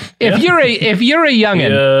 If you're a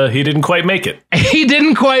youngin', he didn't quite make it. He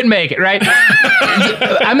didn't quite make it, right?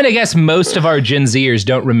 I'm gonna guess most of our Gen Zers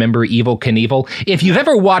don't remember Evel Knievel. If you've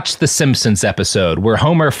ever watched the Simpsons episode where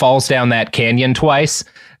Homer falls down that canyon twice,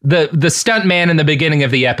 the stunt man in the beginning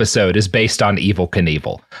of the episode is based on Evel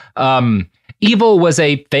Knievel. Evel was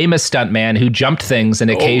a famous stuntman who jumped things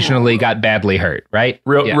and occasionally got badly hurt, right?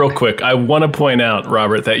 Real quick, I want to point out,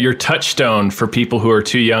 Robert, that your touchstone for people who are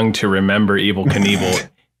too young to remember Evel Knievel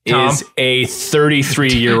is a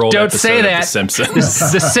 33-year-old Don't episode say that. of The Simpsons.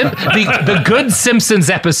 The good Simpsons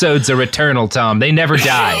episodes are eternal, Tom. They never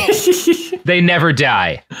die. They never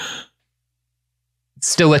die.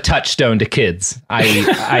 Still a touchstone to kids.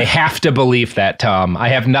 I have to believe that, Tom. I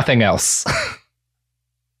have nothing else.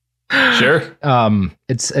 Sure.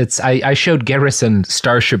 I showed Garrison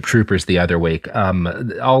Starship Troopers the other week.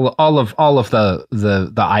 All of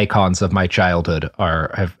the icons of my childhood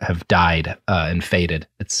have died and faded.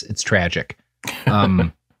 It's tragic.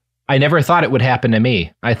 I never thought it would happen to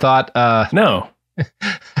me. I thought no.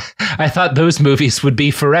 I thought those movies would be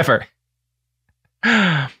forever.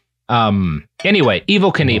 Anyway,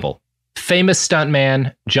 Evel Knievel, famous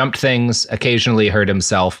stuntman, jumped things, occasionally hurt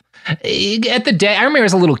himself. At the day, I remember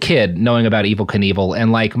as a little kid knowing about Evel Knievel,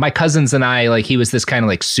 and like my cousins and I, like he was this kind of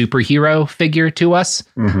like superhero figure to us.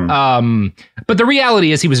 Mm-hmm. But the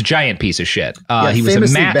reality is he was a giant piece of shit. He was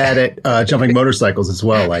famously bad at jumping motorcycles as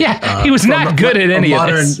well. Like, he was not good at any of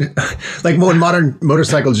this. Like when modern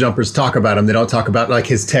motorcycle jumpers talk about him, they don't talk about like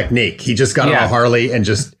his technique. He just got on a Harley and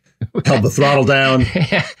just held the throttle down.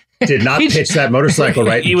 Did not pitch that motorcycle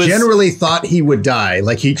right. He generally thought he would die.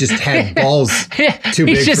 Like he just had balls too big for this.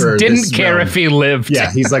 He just didn't care if he lived.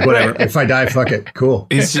 Yeah, he's like, whatever. If I die, fuck it. Cool.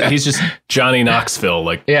 He's just Johnny Knoxville,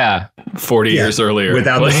 like 40 years earlier.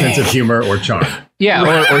 Without the sense of humor or charm.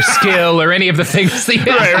 Yeah, or skill or any of the things. Right.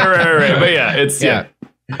 But it's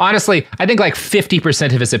honestly, I think like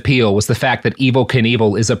 50% of his appeal was the fact that Evel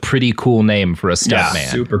Knievel is a pretty cool name for a stuntman.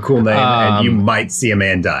 Super cool name, and you might see a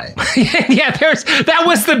man die. That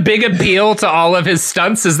was the big appeal to all of his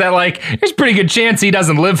stunts, is that like there's a pretty good chance he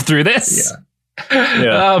doesn't live through this. So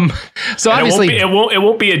and obviously it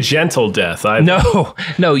won't be a gentle death either.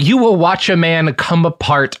 No, you will watch a man come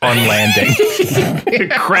apart on landing.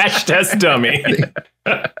 Crash test dummy.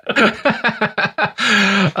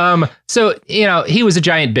 So, he was a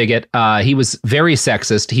giant bigot. He was very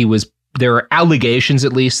sexist. There are allegations,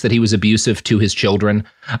 at least, that he was abusive to his children.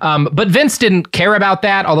 But Vince didn't care about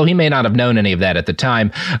that, although he may not have known any of that at the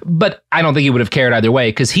time. But I don't think he would have cared either way,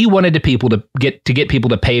 because he wanted people to get people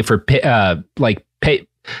to pay for pay.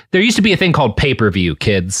 There used to be a thing called pay-per-view,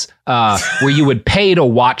 kids, where you would pay to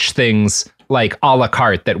watch things like a la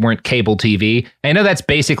carte that weren't cable TV. I know that's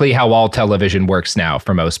basically how all television works now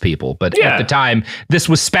for most people, but at the time, this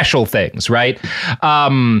was special things, right?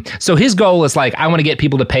 So his goal is like, I want to get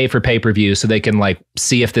people to pay for pay-per-view so they can like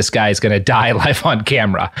see if this guy's going to die live on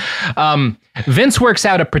camera. Vince works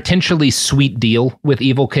out a potentially sweet deal with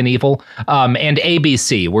Evel Knievel and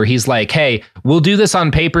ABC, where he's like, hey, we'll do this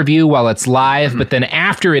on pay-per-view while it's live, but then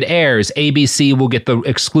after it airs, ABC will get the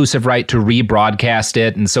exclusive right to rebroadcast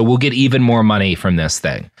it, and so we'll get even more money from this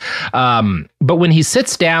thing. But when he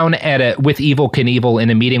sits down with Evel Knievel in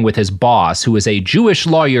a meeting with his boss, who is a Jewish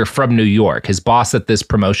lawyer from New York, his boss at this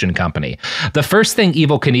promotion company, the first thing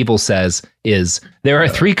Evel Knievel says is, there are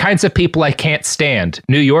three kinds of people I can't stand: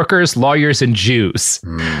 New Yorkers, lawyers, and Jews.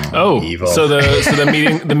 Evil. So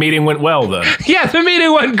the meeting went well then. Yeah, the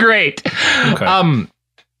meeting went great. Okay.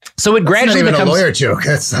 So it gradually becomes a lawyer joke.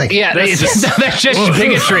 That's like that's just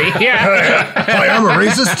bigotry. Yeah. Hi, I'm a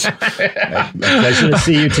racist. Pleasure to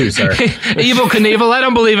see you too, sir. Evel Knievel, I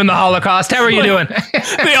don't believe in the Holocaust. How are you doing?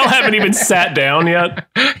 They all haven't even sat down yet.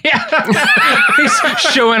 Yeah. He's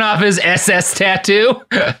showing off his SS tattoo.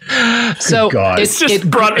 So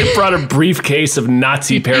it brought a briefcase of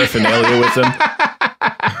Nazi paraphernalia with him.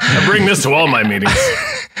 I bring this to all my meetings.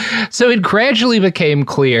 So it gradually became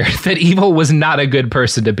clear that Evil was not a good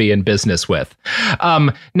person to be in business with.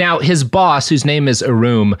 Now, his boss, whose name is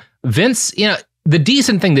Arum, Vince, the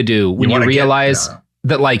decent thing to do when you realize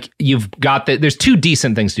that, like, you've got there's two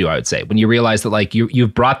decent things to do, I would say, when you realize that, like,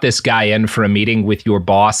 you've brought this guy in for a meeting with your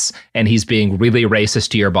boss and he's being really racist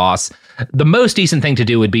to your boss. The most decent thing to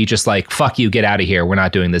do would be just like, fuck you, get out of here. We're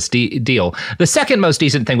not doing this deal. The second most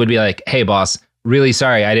decent thing would be like, hey, boss, really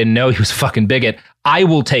sorry, I didn't know he was a fucking bigot. I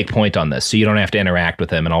will take point on this so you don't have to interact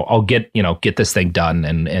with him, and I'll get this thing done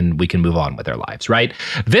and we can move on with our lives, right?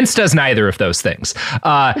 Vince does neither of those things.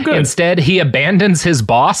 Instead, he abandons his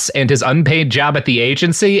boss and his unpaid job at the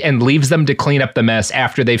agency and leaves them to clean up the mess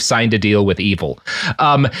after they've signed a deal with Evil.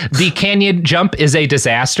 The canyon jump is a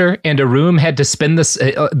disaster, and Arum had to spend this,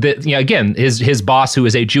 again, his boss, who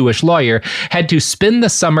is a Jewish lawyer, had to spend the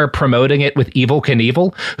summer promoting it with Evel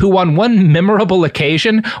Knievel, who on one memorable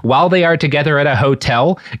occasion, while they are together at a hotel,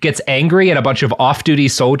 gets angry at a bunch of off-duty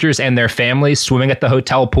soldiers and their families swimming at the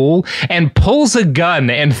hotel pool and pulls a gun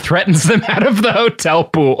and threatens them out of the hotel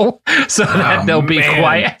pool so that they'll be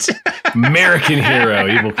quiet. American hero,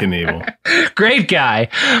 Evel Knievel. Great guy.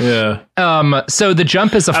 Yeah. So the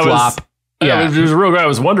jump is a flop. Yeah, it was real. I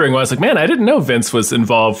was wondering why. I was like, man, I didn't know Vince was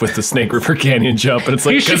involved with the Snake River Canyon jump, and it's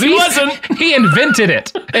like, because he wasn't. He invented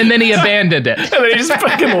it, and then he abandoned it, and then he just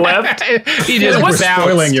fucking left. He just was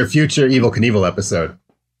spoiling your future Evel Knievel episode.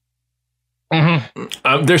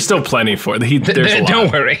 Mm-hmm. There's still plenty for it. There's a lot.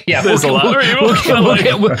 Don't worry. Yeah, there's a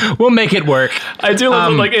lot. We'll make it work. I do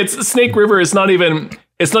love like it's Snake River is not even.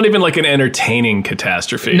 It's not even like an entertaining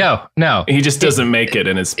catastrophe. No. He just doesn't make it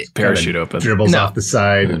and his parachute opens. Dribbles off the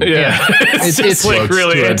side. Yeah. It's like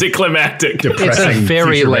really anticlimactic. It's a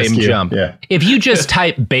very lame jump. Yeah. If you just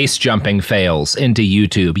type base jumping fails into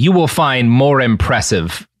YouTube, you will find more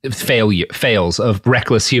impressive fails of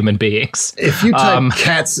reckless human beings. If you type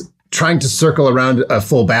cats trying to circle around a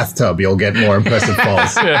full bathtub, you'll get more impressive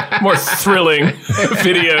falls. Yeah, more thrilling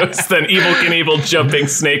videos than Evel Knievel jumping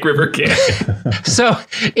Snake River Canyon. So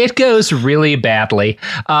it goes really badly.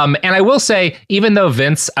 And I will say, even though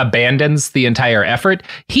Vince abandons the entire effort,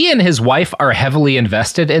 he and his wife are heavily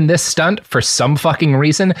invested in this stunt for some fucking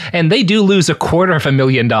reason, and they do lose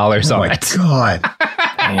 $250,000 on it. Oh my God.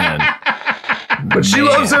 Man. But she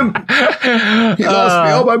loves him. He lost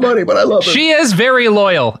me all my money, but I love him. She is very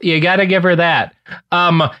loyal. You got to give her that.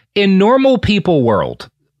 In normal people world,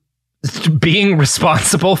 being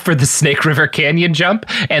responsible for the Snake River Canyon jump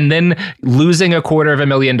and then losing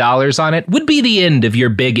 $250,000 on it would be the end of your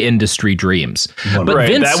big industry dreams. But right,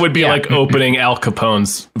 Vince, that would be like opening Al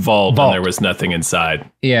Capone's vault and there was nothing inside.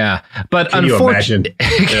 Yeah, but can you imagine?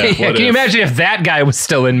 Can you imagine if that guy was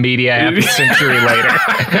still in media half a century later?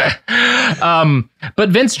 But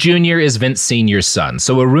Vince Jr. is Vince Sr.'s son,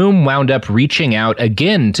 so Arum wound up reaching out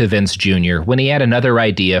again to Vince Jr. when he had another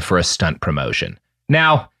idea for a stunt promotion.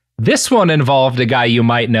 Now, this one involved a guy you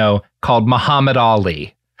might know called Muhammad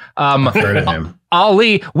Ali. I've heard of him.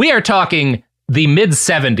 Ali, we are talking the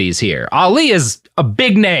mid-70s here. Ali is a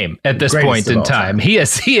big name at this point in time. He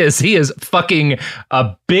is fucking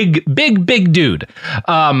a big dude.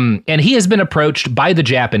 And he has been approached by the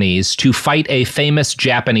Japanese to fight a famous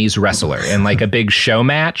Japanese wrestler in like a big show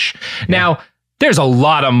match. Yeah. Now, there's a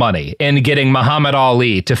lot of money in getting Muhammad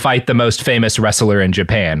Ali to fight the most famous wrestler in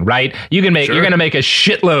Japan, right? You're going to make a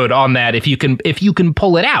shitload on that if you can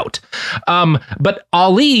pull it out. But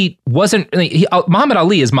Ali wasn't. Muhammad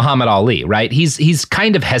Ali is Muhammad Ali, right? He's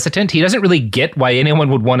kind of hesitant. He doesn't really get why anyone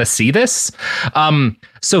would want to see this.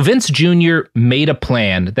 So Vince Jr. made a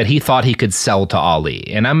plan that he thought he could sell to Ali.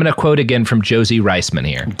 And I'm going to quote again from Josie Reisman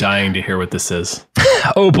here. I'm dying to hear what this is.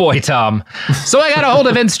 Oh boy, Tom. So I got a hold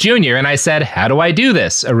of Vince Jr. and I said, how do I do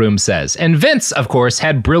this? Arum says. And Vince, of course,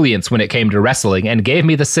 had brilliance when it came to wrestling and gave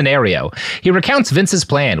me the scenario. He recounts Vince's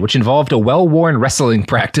plan, which involved a well-worn wrestling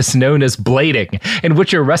practice known as blading, in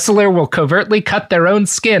which a wrestler will covertly cut their own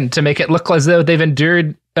skin to make it look as though they've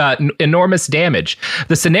endured enormous damage.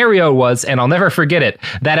 The scenario was, and I'll never forget it,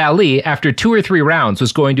 that Ali, after 2 or 3 rounds,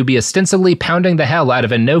 was going to be ostensibly pounding the hell out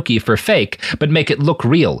of Inoki for fake, but make it look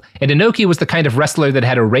real. And Inoki was the kind of wrestler that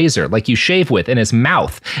had a razor, like you shave with, in his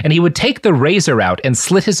mouth, and he would take the razor out and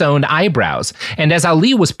slit his own eyebrows. And as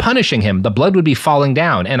Ali was punishing him, the blood would be falling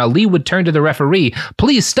down, and Ali would turn to the referee,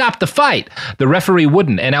 please stop the fight. The referee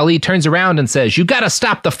wouldn't, and Ali turns around and says, you gotta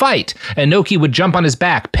stop the fight. Inoki would jump on his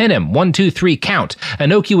back, pin him, 1, 2, 3, count.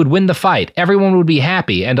 Inoki would win the fight. Everyone would be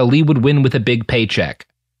happy, and Ali would win with a big paycheck.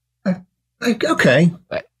 Okay.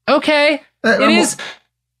 Okay. It is.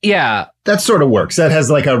 Yeah. That sort of works. That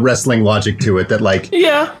has like a wrestling logic to it that like,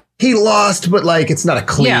 yeah, he lost, but like, it's not a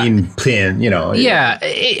clean pin, you know. Yeah.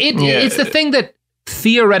 It's the thing that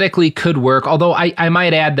theoretically could work, although I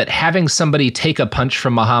might add that having somebody take a punch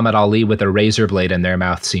from Muhammad Ali with a razor blade in their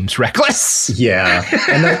mouth seems reckless. Yeah.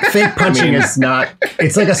 And the fake punching is not,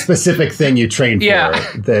 it's like a specific thing you train for.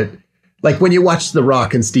 That, like when you watch The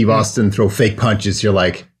Rock and Steve Austin throw fake punches, you're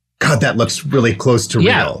like, God, that looks really close to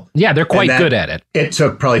real. Yeah, they're quite good at it. It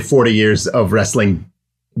took probably 40 years of wrestling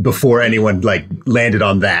before anyone like landed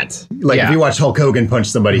on that. Like if you watch Hulk Hogan punch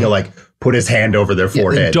somebody, he'll like put his hand over their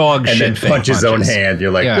forehead dog and shit then punch his own hand.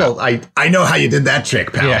 You're like, well, I know how you did that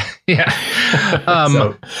trick, pal. Yeah.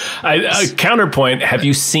 Counterpoint, have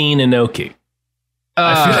you seen Inoki?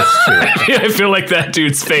 I feel like that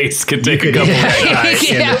dude's face could take a couple guys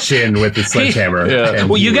in the chin with the sledgehammer. And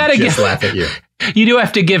well, you gotta laugh at you. You do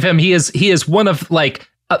have to give him. He is one of like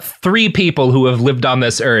 3 people who have lived on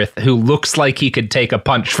this earth who looks like he could take a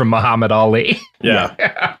punch from Muhammad Ali.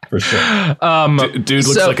 Yeah, for sure. Dude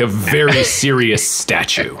looks like a very serious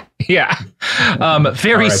statue. Yeah,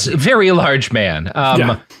 very large man.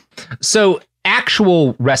 So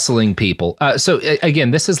actual wrestling people. So again,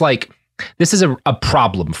 this is a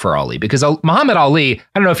problem for Ali because Muhammad Ali, I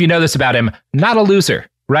don't know if you know this about him, not a loser.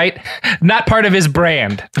 Right? Not part of his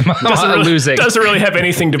brand. Doesn't really have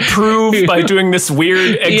anything to prove by doing this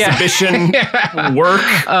weird exhibition work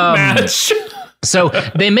match. So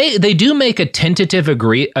they do make a tentative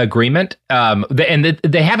agreement. And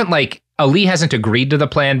they haven't like, Ali hasn't agreed to the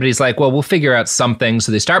plan, but he's like, well, we'll figure out something.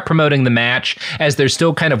 So they start promoting the match as they're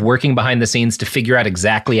still kind of working behind the scenes to figure out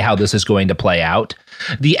exactly how this is going to play out.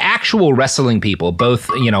 The actual wrestling people, both,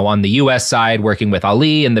 on the US side working with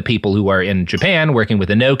Ali and the people who are in Japan working with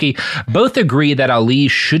Inoki, both agree that Ali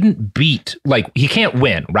shouldn't he can't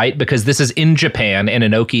win, right? Because this is in Japan and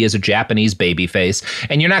Inoki is a Japanese babyface,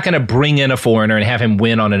 and you're not going to bring in a foreigner and have him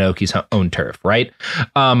win on Inoki's own turf, right?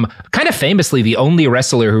 Kind of famously, the only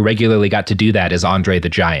wrestler who regularly got to do that is Andre the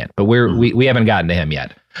Giant, but we haven't gotten to him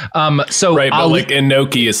yet. So right, but like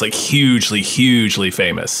Inoki is like hugely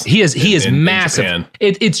famous. He is massive.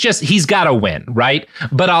 It's just he's got to win, right?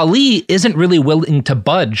 But Ali isn't really willing to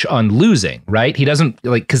budge on losing, right? He doesn't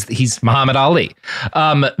because he's Muhammad Ali.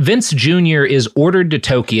 Vince Jr. is ordered to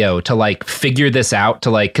Tokyo to figure this out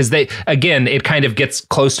because it kind of gets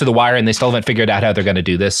close to the wire and they still haven't figured out how they're going to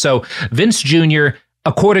do this. So Vince Jr.,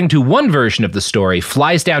 according to one version of the story,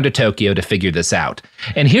 flies down to Tokyo to figure this out.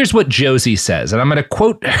 And here's what Josie says, and I'm going to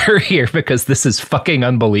quote her here because this is fucking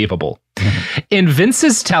unbelievable. In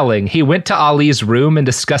Vince's telling, he went to Ali's room and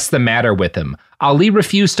discussed the matter with him. Ali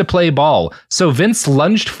refused to play ball, so Vince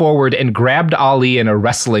lunged forward and grabbed Ali in a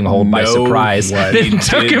wrestling hold by surprise, then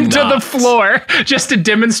took him to the floor just to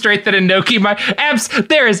demonstrate that Inoki might...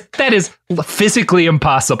 that is physically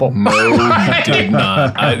impossible. No, he did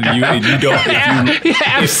not. You don't...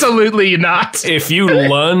 Absolutely not. If you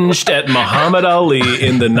lunged at Muhammad Ali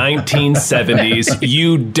in the 1970s,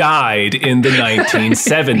 you died in the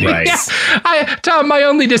 1970s. Right. Yeah. Tom, my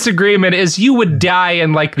only disagreement is you would die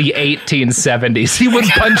in the 1870s. He would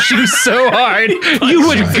punch you so hard, you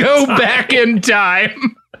would go back in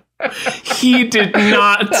time. He did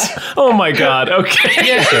not. Oh my God. Okay.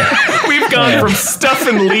 Yeah. We've gone from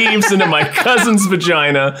stuffing leaves into my cousin's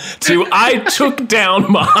vagina to I took down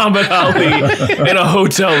Muhammad Ali in a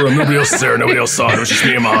hotel room. Nobody else was there. Nobody else saw it. It was just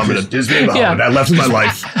me and Muhammad. Just me and Muhammad. Yeah. I left my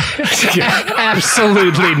life.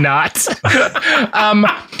 Absolutely not.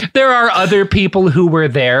 There are other people who were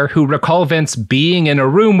there who recall Vince being in a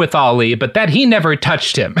room with Ali, but that he never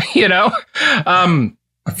touched him, I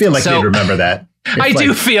feel like they'd remember that. I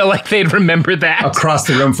do feel like they'd remember that. Across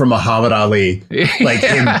the room from Muhammad Ali,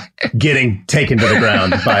 him getting taken to the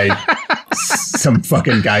ground by some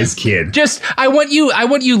fucking guy's kid. I want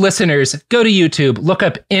you listeners, go to YouTube, look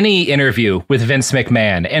up any interview with Vince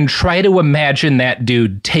McMahon and try to imagine that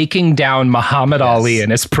dude taking down Muhammad Ali in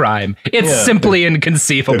his prime. It's simply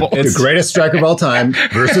inconceivable. The greatest striker of all time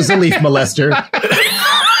versus a leaf molester.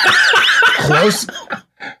 Close.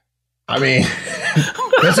 I mean,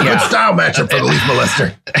 that's a good style matchup for the leaf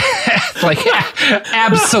molester.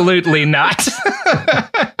 Absolutely not.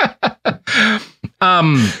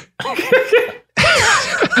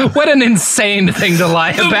 What an insane thing to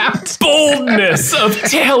lie about. Boldness of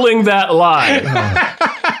telling that lie.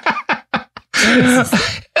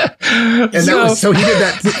 So he did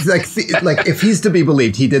that. If he's to be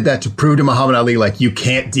believed, he did that to prove to Muhammad Ali, you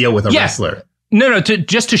can't deal with a wrestler. No,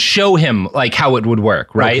 just to show him how it would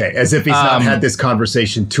work, right? Okay, as if he's not had this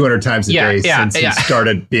conversation 200 times a day since he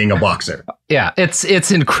started being a boxer. Yeah,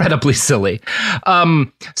 it's incredibly silly.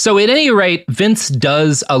 So at any rate, Vince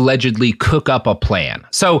does allegedly cook up a plan.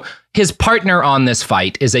 So his partner on this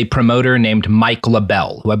fight is a promoter named Mike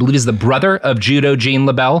LaBelle, who I believe is the brother of Judo Gene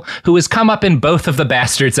LaBelle, who has come up in both of the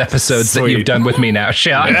Bastards episodes that you've done with me now,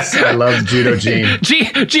 Sean. Yes, I love Judo Gene.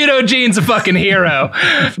 Judo Gene's a fucking hero.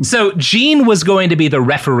 So Gene was going to be the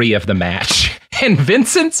referee of the match. And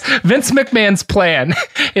Vince McMahon's plan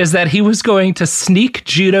is that he was going to sneak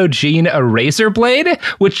Judo Gene a razor blade,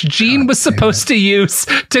 which Gene was supposed to use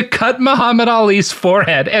to cut Muhammad Ali's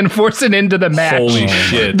forehead and force it into the match. Holy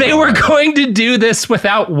shit. They were going to do this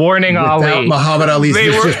without warning Ali. Muhammad Ali's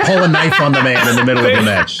just pull a knife on the man in the middle of the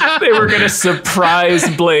match. They were going to surprise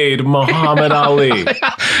blade Muhammad Ali.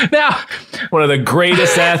 Now, one of the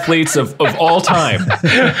greatest athletes of all time.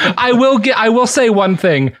 I will say one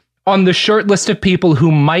thing. On the short list of people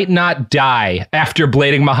who might not die after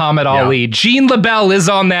blading Muhammad Ali, Gene LaBelle is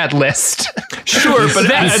on that list. Sure, but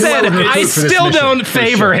that said, I still don't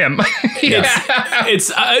favor him.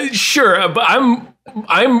 It's sure, but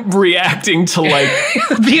I'm reacting to like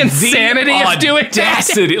the insanity of doing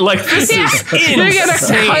audacity. Like this is insane. They're gonna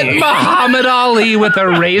cut Muhammad Ali with a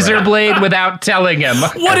razor blade without telling him.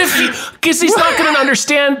 What if? Because he's not going to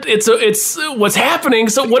understand. It's what's happening.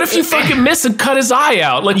 So what if you fucking miss and cut his eye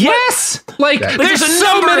out? Like yes, there's a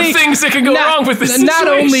number of things that can go wrong with this situation. Not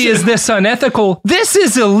only is this unethical, this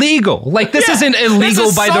is illegal. Like this isn't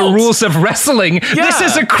illegal by the rules of wrestling. Yeah. This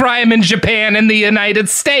is a crime in Japan and the United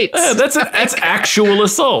States. That's actual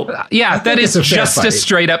assault. Yeah, that is just a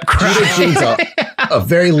straight up crime. Judo Gene's a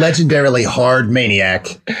very legendarily hard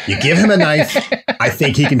maniac. You give him a knife, I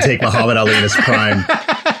think he can take Muhammad Ali in his prime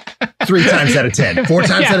 3 times out of 10. 4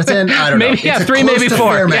 times out of 10? I don't know. Yeah, 3, maybe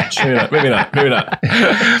 4. Match. Maybe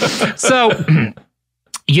not. So,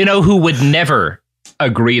 you know who would never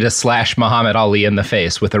agree to slash Muhammad Ali in the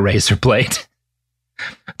face with a razor blade?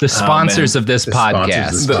 The sponsors of this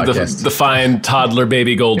podcast. The fine toddler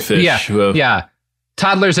baby goldfish. Yeah.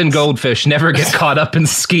 Toddlers and goldfish never get caught up in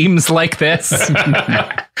schemes like this.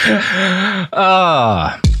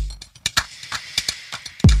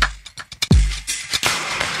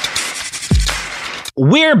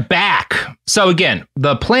 We're back. So again,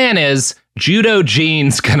 the plan is Judo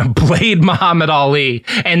Gene's gonna blade Muhammad Ali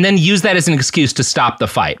and then use that as an excuse to stop the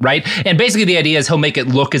fight, right? And basically the idea is he'll make it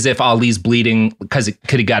look as if Ali's bleeding because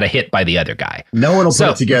he got a hit by the other guy. No one will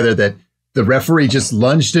put it together that the referee just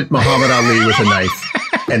lunged at Muhammad Ali with a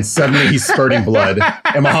knife and suddenly he's spurting blood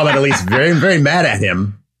and Muhammad Ali's very, very mad at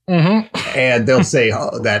him. Mm-hmm. And they'll say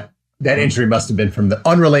that injury must have been from the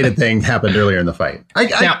unrelated thing happened earlier in the fight. I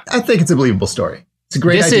think it's a believable story. It's a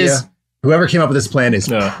great idea. Whoever came up with this plan is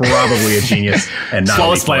probably a genius and not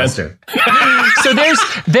flawless plan. So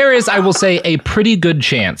there is, I will say, a pretty good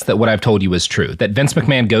chance that what I've told you is true. That Vince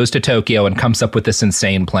McMahon goes to Tokyo and comes up with this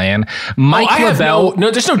insane plan. Mike LaBelle,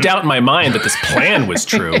 there's no doubt in my mind that this plan was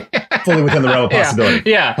true. Fully within the realm of possibility.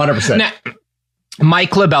 Yeah, 100%. Now,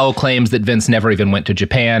 Mike LaBelle claims that Vince never even went to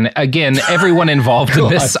Japan. Again, everyone involved in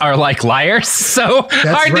this are like liars, so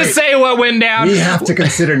hard to say what went down. We have to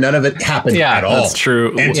consider none of it happened at all. That's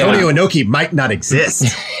true. Antonio Inoki might not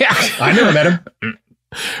exist. I never met him.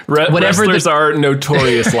 Wrestlers are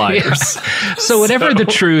notorious liars. So whatever the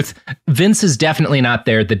truth, Vince is definitely not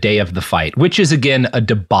there the day of the fight, which is, again, a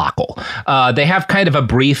debacle. They have kind of a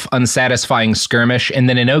brief, unsatisfying skirmish, and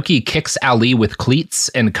then Inoki kicks Ali with cleats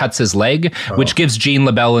and cuts his leg, which gives Gene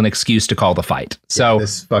LaBelle an excuse to call the fight. So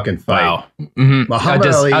this fucking fight. Wow. Muhammad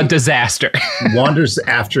Ali, a disaster. wanders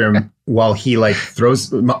after him while he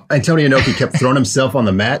throws. Antonio Inoki kept throwing himself on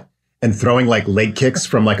the mat and throwing leg kicks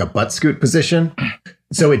from a butt scoot position.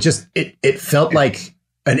 So it felt like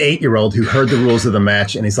an 8-year-old who heard the rules of the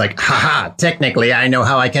match and he's like, haha, technically I know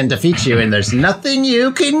how I can defeat you and there's nothing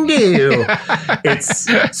you can do. It's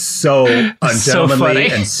so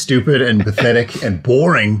ungentlemanly and stupid and pathetic and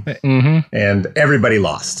boring. Mm-hmm. And everybody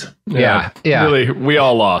lost. Yeah. Really, we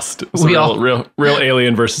all lost. It's real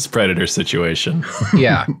Alien versus Predator situation.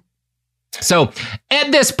 Yeah. So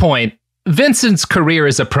at this point, Vincent's career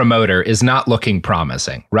as a promoter is not looking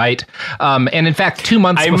promising, right? And in fact, 2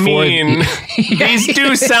 months before... these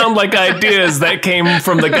do sound like ideas that came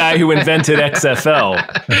from the guy who invented XFL.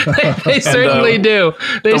 They certainly do.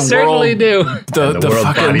 They certainly do. The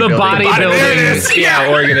bodybuilding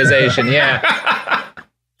organization, yeah.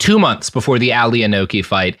 2 months before the Ali Inoki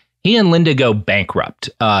fight, he and Linda go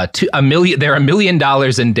bankrupt. They're $1 million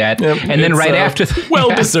in debt, and then right after,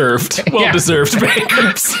 well-deserved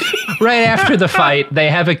bankruptcy. Right after the fight, they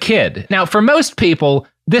have a kid. Now, for most people,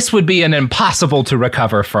 this would be an impossible to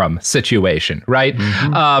recover from situation, right?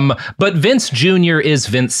 But Vince Jr. is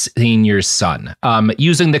Vince Sr.'s son.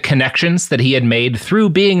 Using the connections that he had made through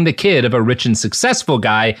being the kid of a rich and successful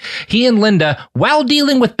guy, he and Linda, while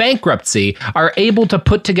dealing with bankruptcy, are able to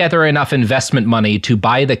put together enough investment money to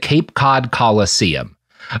buy the Cape Cod Coliseum.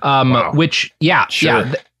 Which,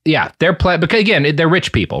 their plan, because again, they're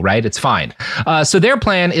rich people, right? It's fine. So their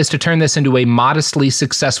plan is to turn this into a modestly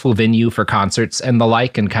successful venue for concerts and the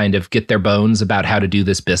like, and kind of get their bones about how to do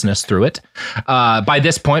this business through it. By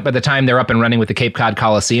this point, by the time they're up and running with the Cape Cod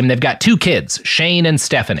Coliseum, they've got 2 kids, Shane and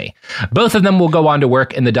Stephanie. Both of them will go on to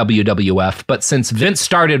work in the WWF, but since Vince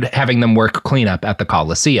started having them work cleanup at the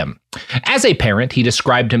Coliseum. As a parent, he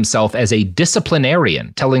described himself as a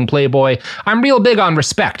disciplinarian, telling Playboy, "I'm real big on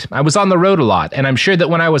respect. I was on the road a lot, and I'm sure that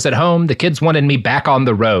when I was at home, the kids wanted me back on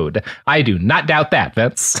the road." I do not doubt that,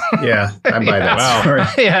 Vince. Yeah, I buy that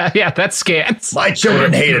story. Yeah, that's scans. My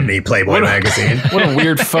children hated me, Playboy magazine. What a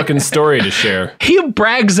weird fucking story to share. He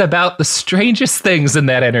brags about the strangest things in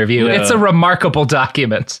that interview. Yeah. It's a remarkable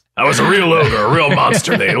document. I was a real ogre, a real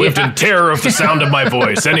monster. They lived in terror of the sound of my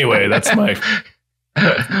voice. Anyway, that's my...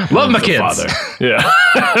 Love my kids. Father.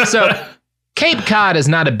 Yeah. So Cape Cod is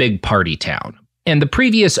not a big party town, and the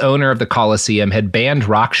previous owner of the Coliseum had banned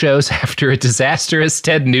rock shows after a disastrous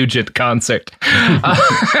Ted Nugent concert.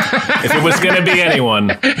 If it was going to be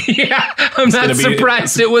anyone. Yeah, I'm not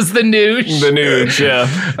surprised it was the Nuge. The Nuge, yeah.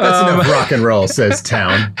 That's enough rock and roll, says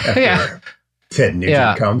Town, after Ted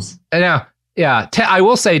Nugent comes. Yeah, I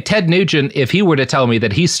will say Ted Nugent, if he were to tell me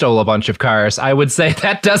that he stole a bunch of cars, I would say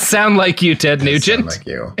that does sound like you, Ted Nugent. Sound like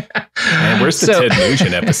you. Man, where's the Ted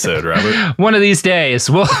Nugent episode, Robert? One of these days.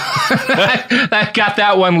 Well, I got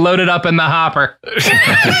that one loaded up in the hopper.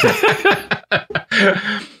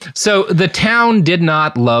 So the town did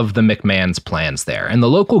not love the McMahon's plans there, and the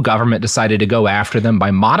local government decided to go after them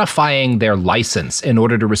by modifying their license in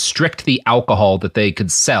order to restrict the alcohol that they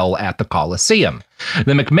could sell at the Coliseum.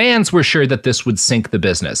 The McMahons were sure that this would sink the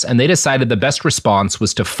business, and they decided the best response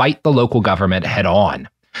was to fight the local government head on.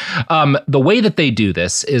 The way that they do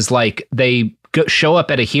this is like they show up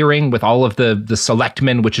at a hearing with all of the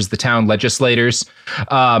selectmen, which is the town legislators,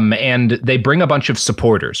 and they bring a bunch of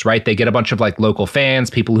supporters, right? They get a bunch of like local fans,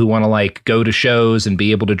 people who want to like go to shows and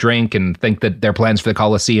be able to drink and think that their plans for the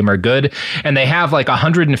Coliseum are good. And they have like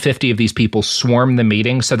 150 of these people swarm the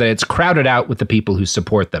meeting so that it's crowded out with the people who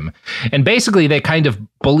support them. And basically they kind of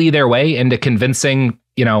bully their way into convincing,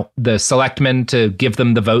 you know, the selectmen to give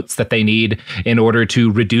them the votes that they need in order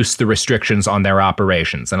to reduce the restrictions on their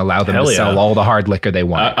operations and allow them to sell all the hard liquor they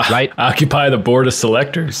want, right? Occupy the board of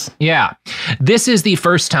selectors. Yeah. This is the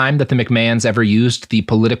first time that the McMahons ever used the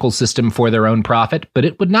political system for their own profit, but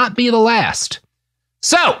it would not be the last.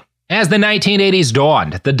 So, as the 1980s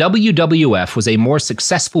dawned, the WWF was a more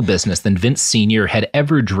successful business than Vince Sr. had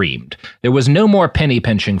ever dreamed. There was no more penny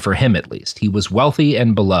pinching for him, at least. He was wealthy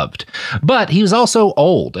and beloved. But he was also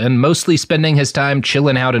old and mostly spending his time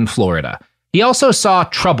chilling out in Florida. He also saw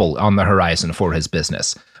trouble on the horizon for his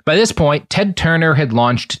business. By this point, Ted Turner had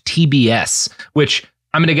launched TBS, which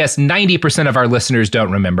I'm going to guess 90% of our listeners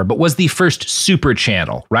don't remember, but was the first super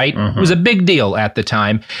channel, right? It was a big deal at the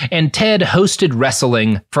time. And Ted hosted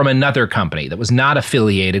wrestling from another company that was not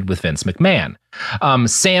affiliated with Vince McMahon.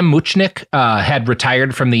 Sam Muchnick had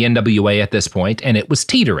retired from the NWA at this point, and it was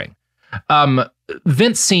teetering.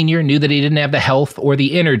 Vince Sr. knew that he didn't have the health or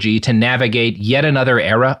the energy to navigate yet another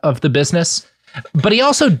era of the business, but he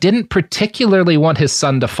also didn't particularly want his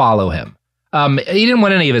son to follow him. He didn't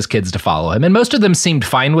want any of his kids to follow him, and most of them seemed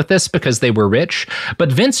fine with this because they were rich,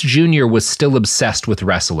 but Vince Jr. was still obsessed with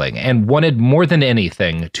wrestling and wanted more than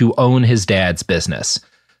anything to own his dad's business.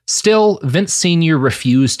 Still, Vince Sr.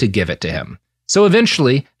 refused to give it to him. So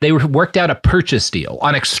eventually, they worked out a purchase deal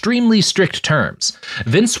on extremely strict terms.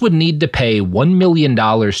 Vince would need to pay $1 million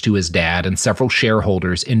to his dad and several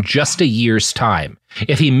shareholders in just a year's time.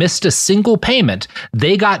 If he missed a single payment,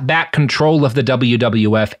 they got back control of the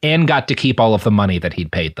WWF and got to keep all of the money that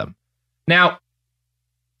he'd paid them. Now,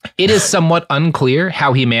 it is somewhat unclear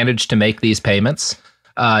how he managed to make these payments.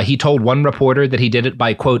 He told one reporter that he did it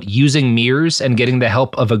by, quote, using mirrors and getting the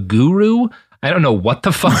help of a guru. I don't know what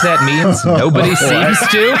the fuck that means. Nobody seems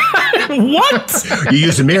to. What? You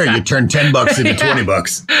use a mirror, you turn $10 into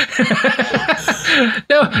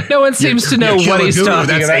 $20. No one seems to know what he's talking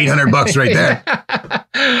that's about. $800 right there.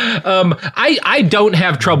 I don't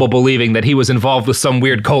have trouble believing that he was involved with some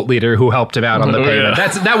weird cult leader who helped him out on the payment.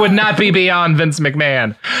 That would not be beyond Vince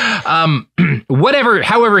McMahon.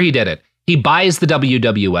 However he did it. He buys the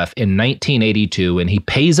WWF in 1982 and he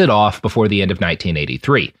pays it off before the end of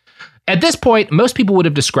 1983. At this point, most people would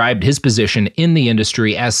have described his position in the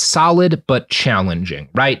industry as solid but challenging,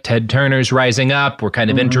 right? Ted Turner's rising up. We're kind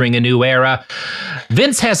of entering a new era.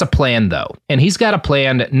 Vince has a plan, though, and he's got a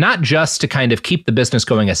plan not just to kind of keep the business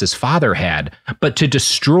going as his father had, but to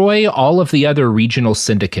destroy all of the other regional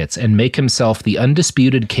syndicates and make himself the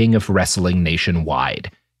undisputed king of wrestling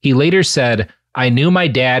nationwide. He later said, "I knew my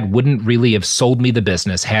dad wouldn't really have sold me the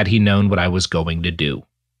business had he known what I was going to do."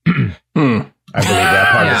 I believe that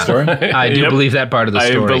part of the story. I do believe that part of the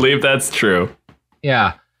story. I believe that's true.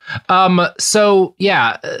 Yeah.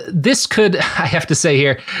 This could, I have to say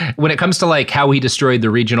here, when it comes to like how he destroyed the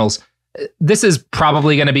regionals, this is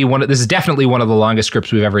probably going to be this is definitely one of the longest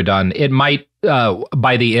scripts we've ever done. It might,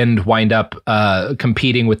 by the end, wind up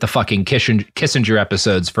competing with the fucking Kissinger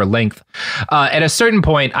episodes for length. At a certain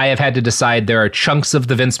point, I have had to decide there are chunks of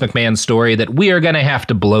the Vince McMahon story that we are going to have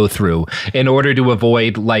to blow through in order to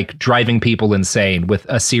avoid like driving people insane with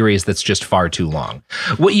a series that's just far too long.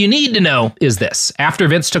 What you need to know is this. After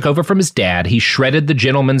Vince took over from his dad, he shredded the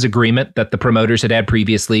gentleman's agreement that the promoters had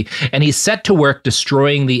previously, and he set to work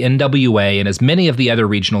destroying the NWA and as many of the other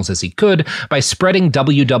regionals as he could by spreading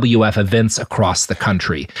WWF events across the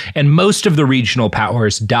country. And most of the regional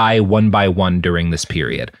powers die one by one during this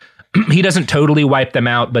period. He doesn't totally wipe them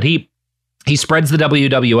out, but he spreads the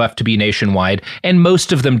WWF to be nationwide, and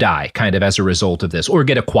most of them die kind of as a result of this or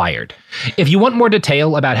get acquired. If you want more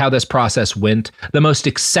detail about how this process went, the most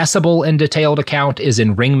accessible and detailed account is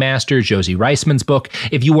in Ringmaster Josie Reisman's book.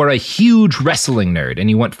 If you are a huge wrestling nerd and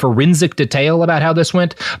you want forensic detail about how this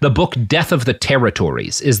went, the book Death of the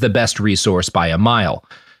Territories is the best resource by a mile.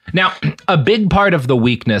 Now, a big part of the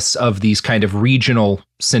weakness of these kind of regional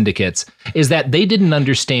syndicates is that they didn't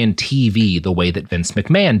understand TV the way that Vince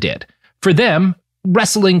McMahon did. For them,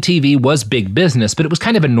 wrestling TV was big business, but it was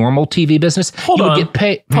kind of a normal TV business. Hold on. Get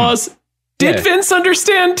paid. Pause. Did Vince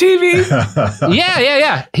understand TV?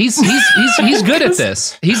 Yeah. He's good at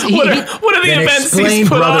this. What are the events he's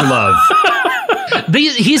put brother on? Love.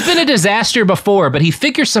 He's been a disaster before, but he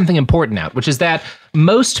figures something important out, which is that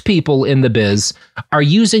most people in the biz are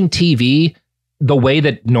using TV the way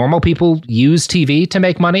that normal people use TV to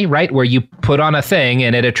make money, right? Where you put on a thing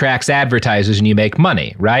and it attracts advertisers and you make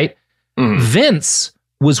money, right? Vince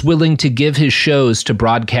was willing to give his shows to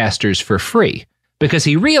broadcasters for free because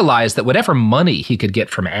he realized that whatever money he could get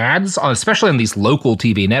from ads, especially on these local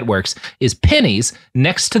TV networks, is pennies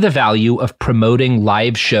next to the value of promoting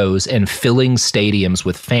live shows and filling stadiums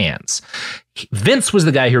with fans. Vince was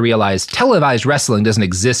the guy who realized televised wrestling doesn't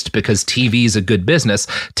exist because TV is a good business.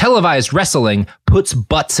 Televised wrestling puts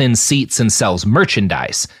butts in seats and sells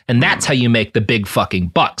merchandise, and that's how you make the big fucking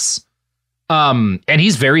bucks. And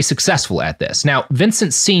he's very successful at this. Now,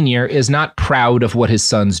 Vincent Sr. is not proud of what his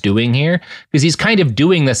son's doing here because he's kind of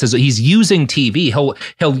doing this as he's using TV.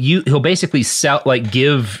 He'll basically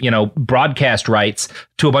give broadcast rights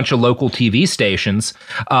to a bunch of local TV stations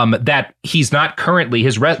that he's not currently the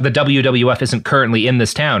WWF isn't currently in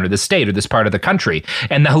this town or this state or this part of the country,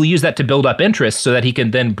 and he'll use that to build up interest so that he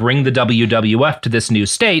can then bring the WWF to this new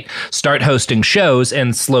state, start hosting shows,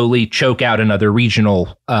 and slowly choke out another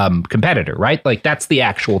regional competitor. Right? Like that's the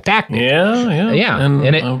actual tactic. Yeah.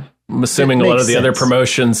 And I'm assuming a lot of the other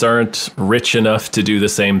promotions aren't rich enough to do the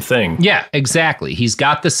same thing. Yeah, exactly. He's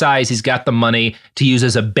got the size, he's got the money to use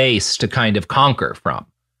as a base to kind of conquer from.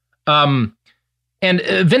 And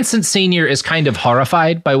Vincent Sr. is kind of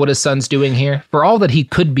horrified by what his son's doing here. For all that he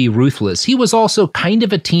could be ruthless, he was also kind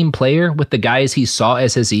of a team player with the guys he saw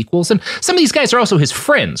as his equals. And some of these guys are also his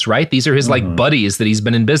friends, right? These are his buddies that he's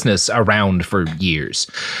been in business around for years.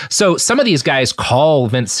 So some of these guys call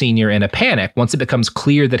Vince Sr. in a panic once it becomes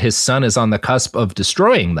clear that his son is on the cusp of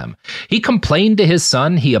destroying them. He complained to his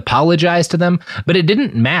son, he apologized to them, but it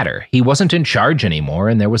didn't matter. He wasn't in charge anymore,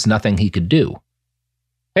 and there was nothing he could do.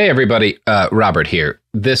 Hey, everybody. Robert here.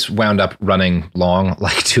 This wound up running long,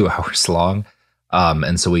 like 2 hours long.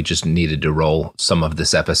 And so we just needed to roll some of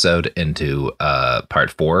this episode into part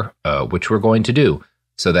 4, which we're going to do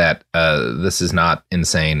so that this is not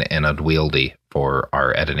insane and unwieldy for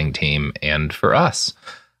our editing team and for us.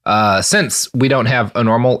 Since we don't have a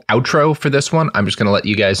normal outro for this one, I'm just going to let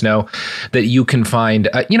you guys know that you can find,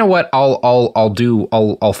 you know what?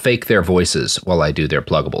 I'll fake their voices while I do their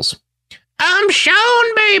pluggables. I'm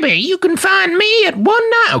Seanbaby. You can find me at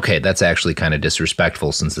 19. Okay, that's actually kind of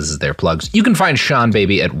disrespectful since this is their plugs. You can find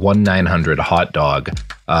Seanbaby at 1900 Hot Dog,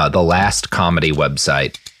 the last comedy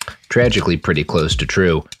website Tragically pretty close to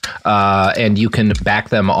true. And you can back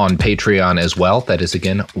them on Patreon as well. That is,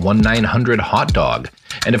 again, 1-900-HOT-DOG.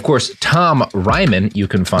 And, of course, Tom Ryman you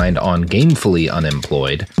can find on Gamefully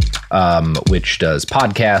Unemployed, which does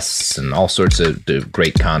podcasts and all sorts of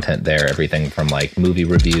great content there. Everything from, like, movie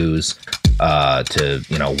reviews to,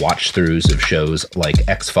 watch-throughs of shows like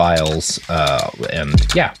X-Files. And,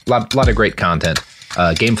 yeah, a lot of great content.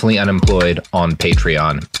 Gamefully Unemployed on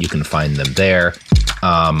Patreon. You can find them there.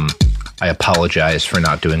 I apologize for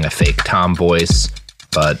not doing a fake Tom voice,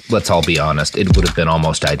 but let's all be honest, it would have been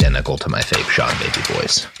almost identical to my fake Seanbaby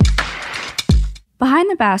voice.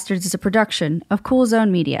 Behind the Bastards is a production of Cool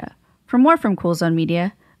Zone Media. For more from Cool Zone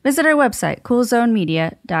Media, visit our website,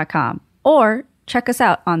 coolzonemedia.com, or check us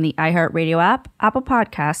out on the iHeartRadio app, Apple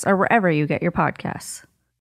Podcasts, or wherever you get your podcasts.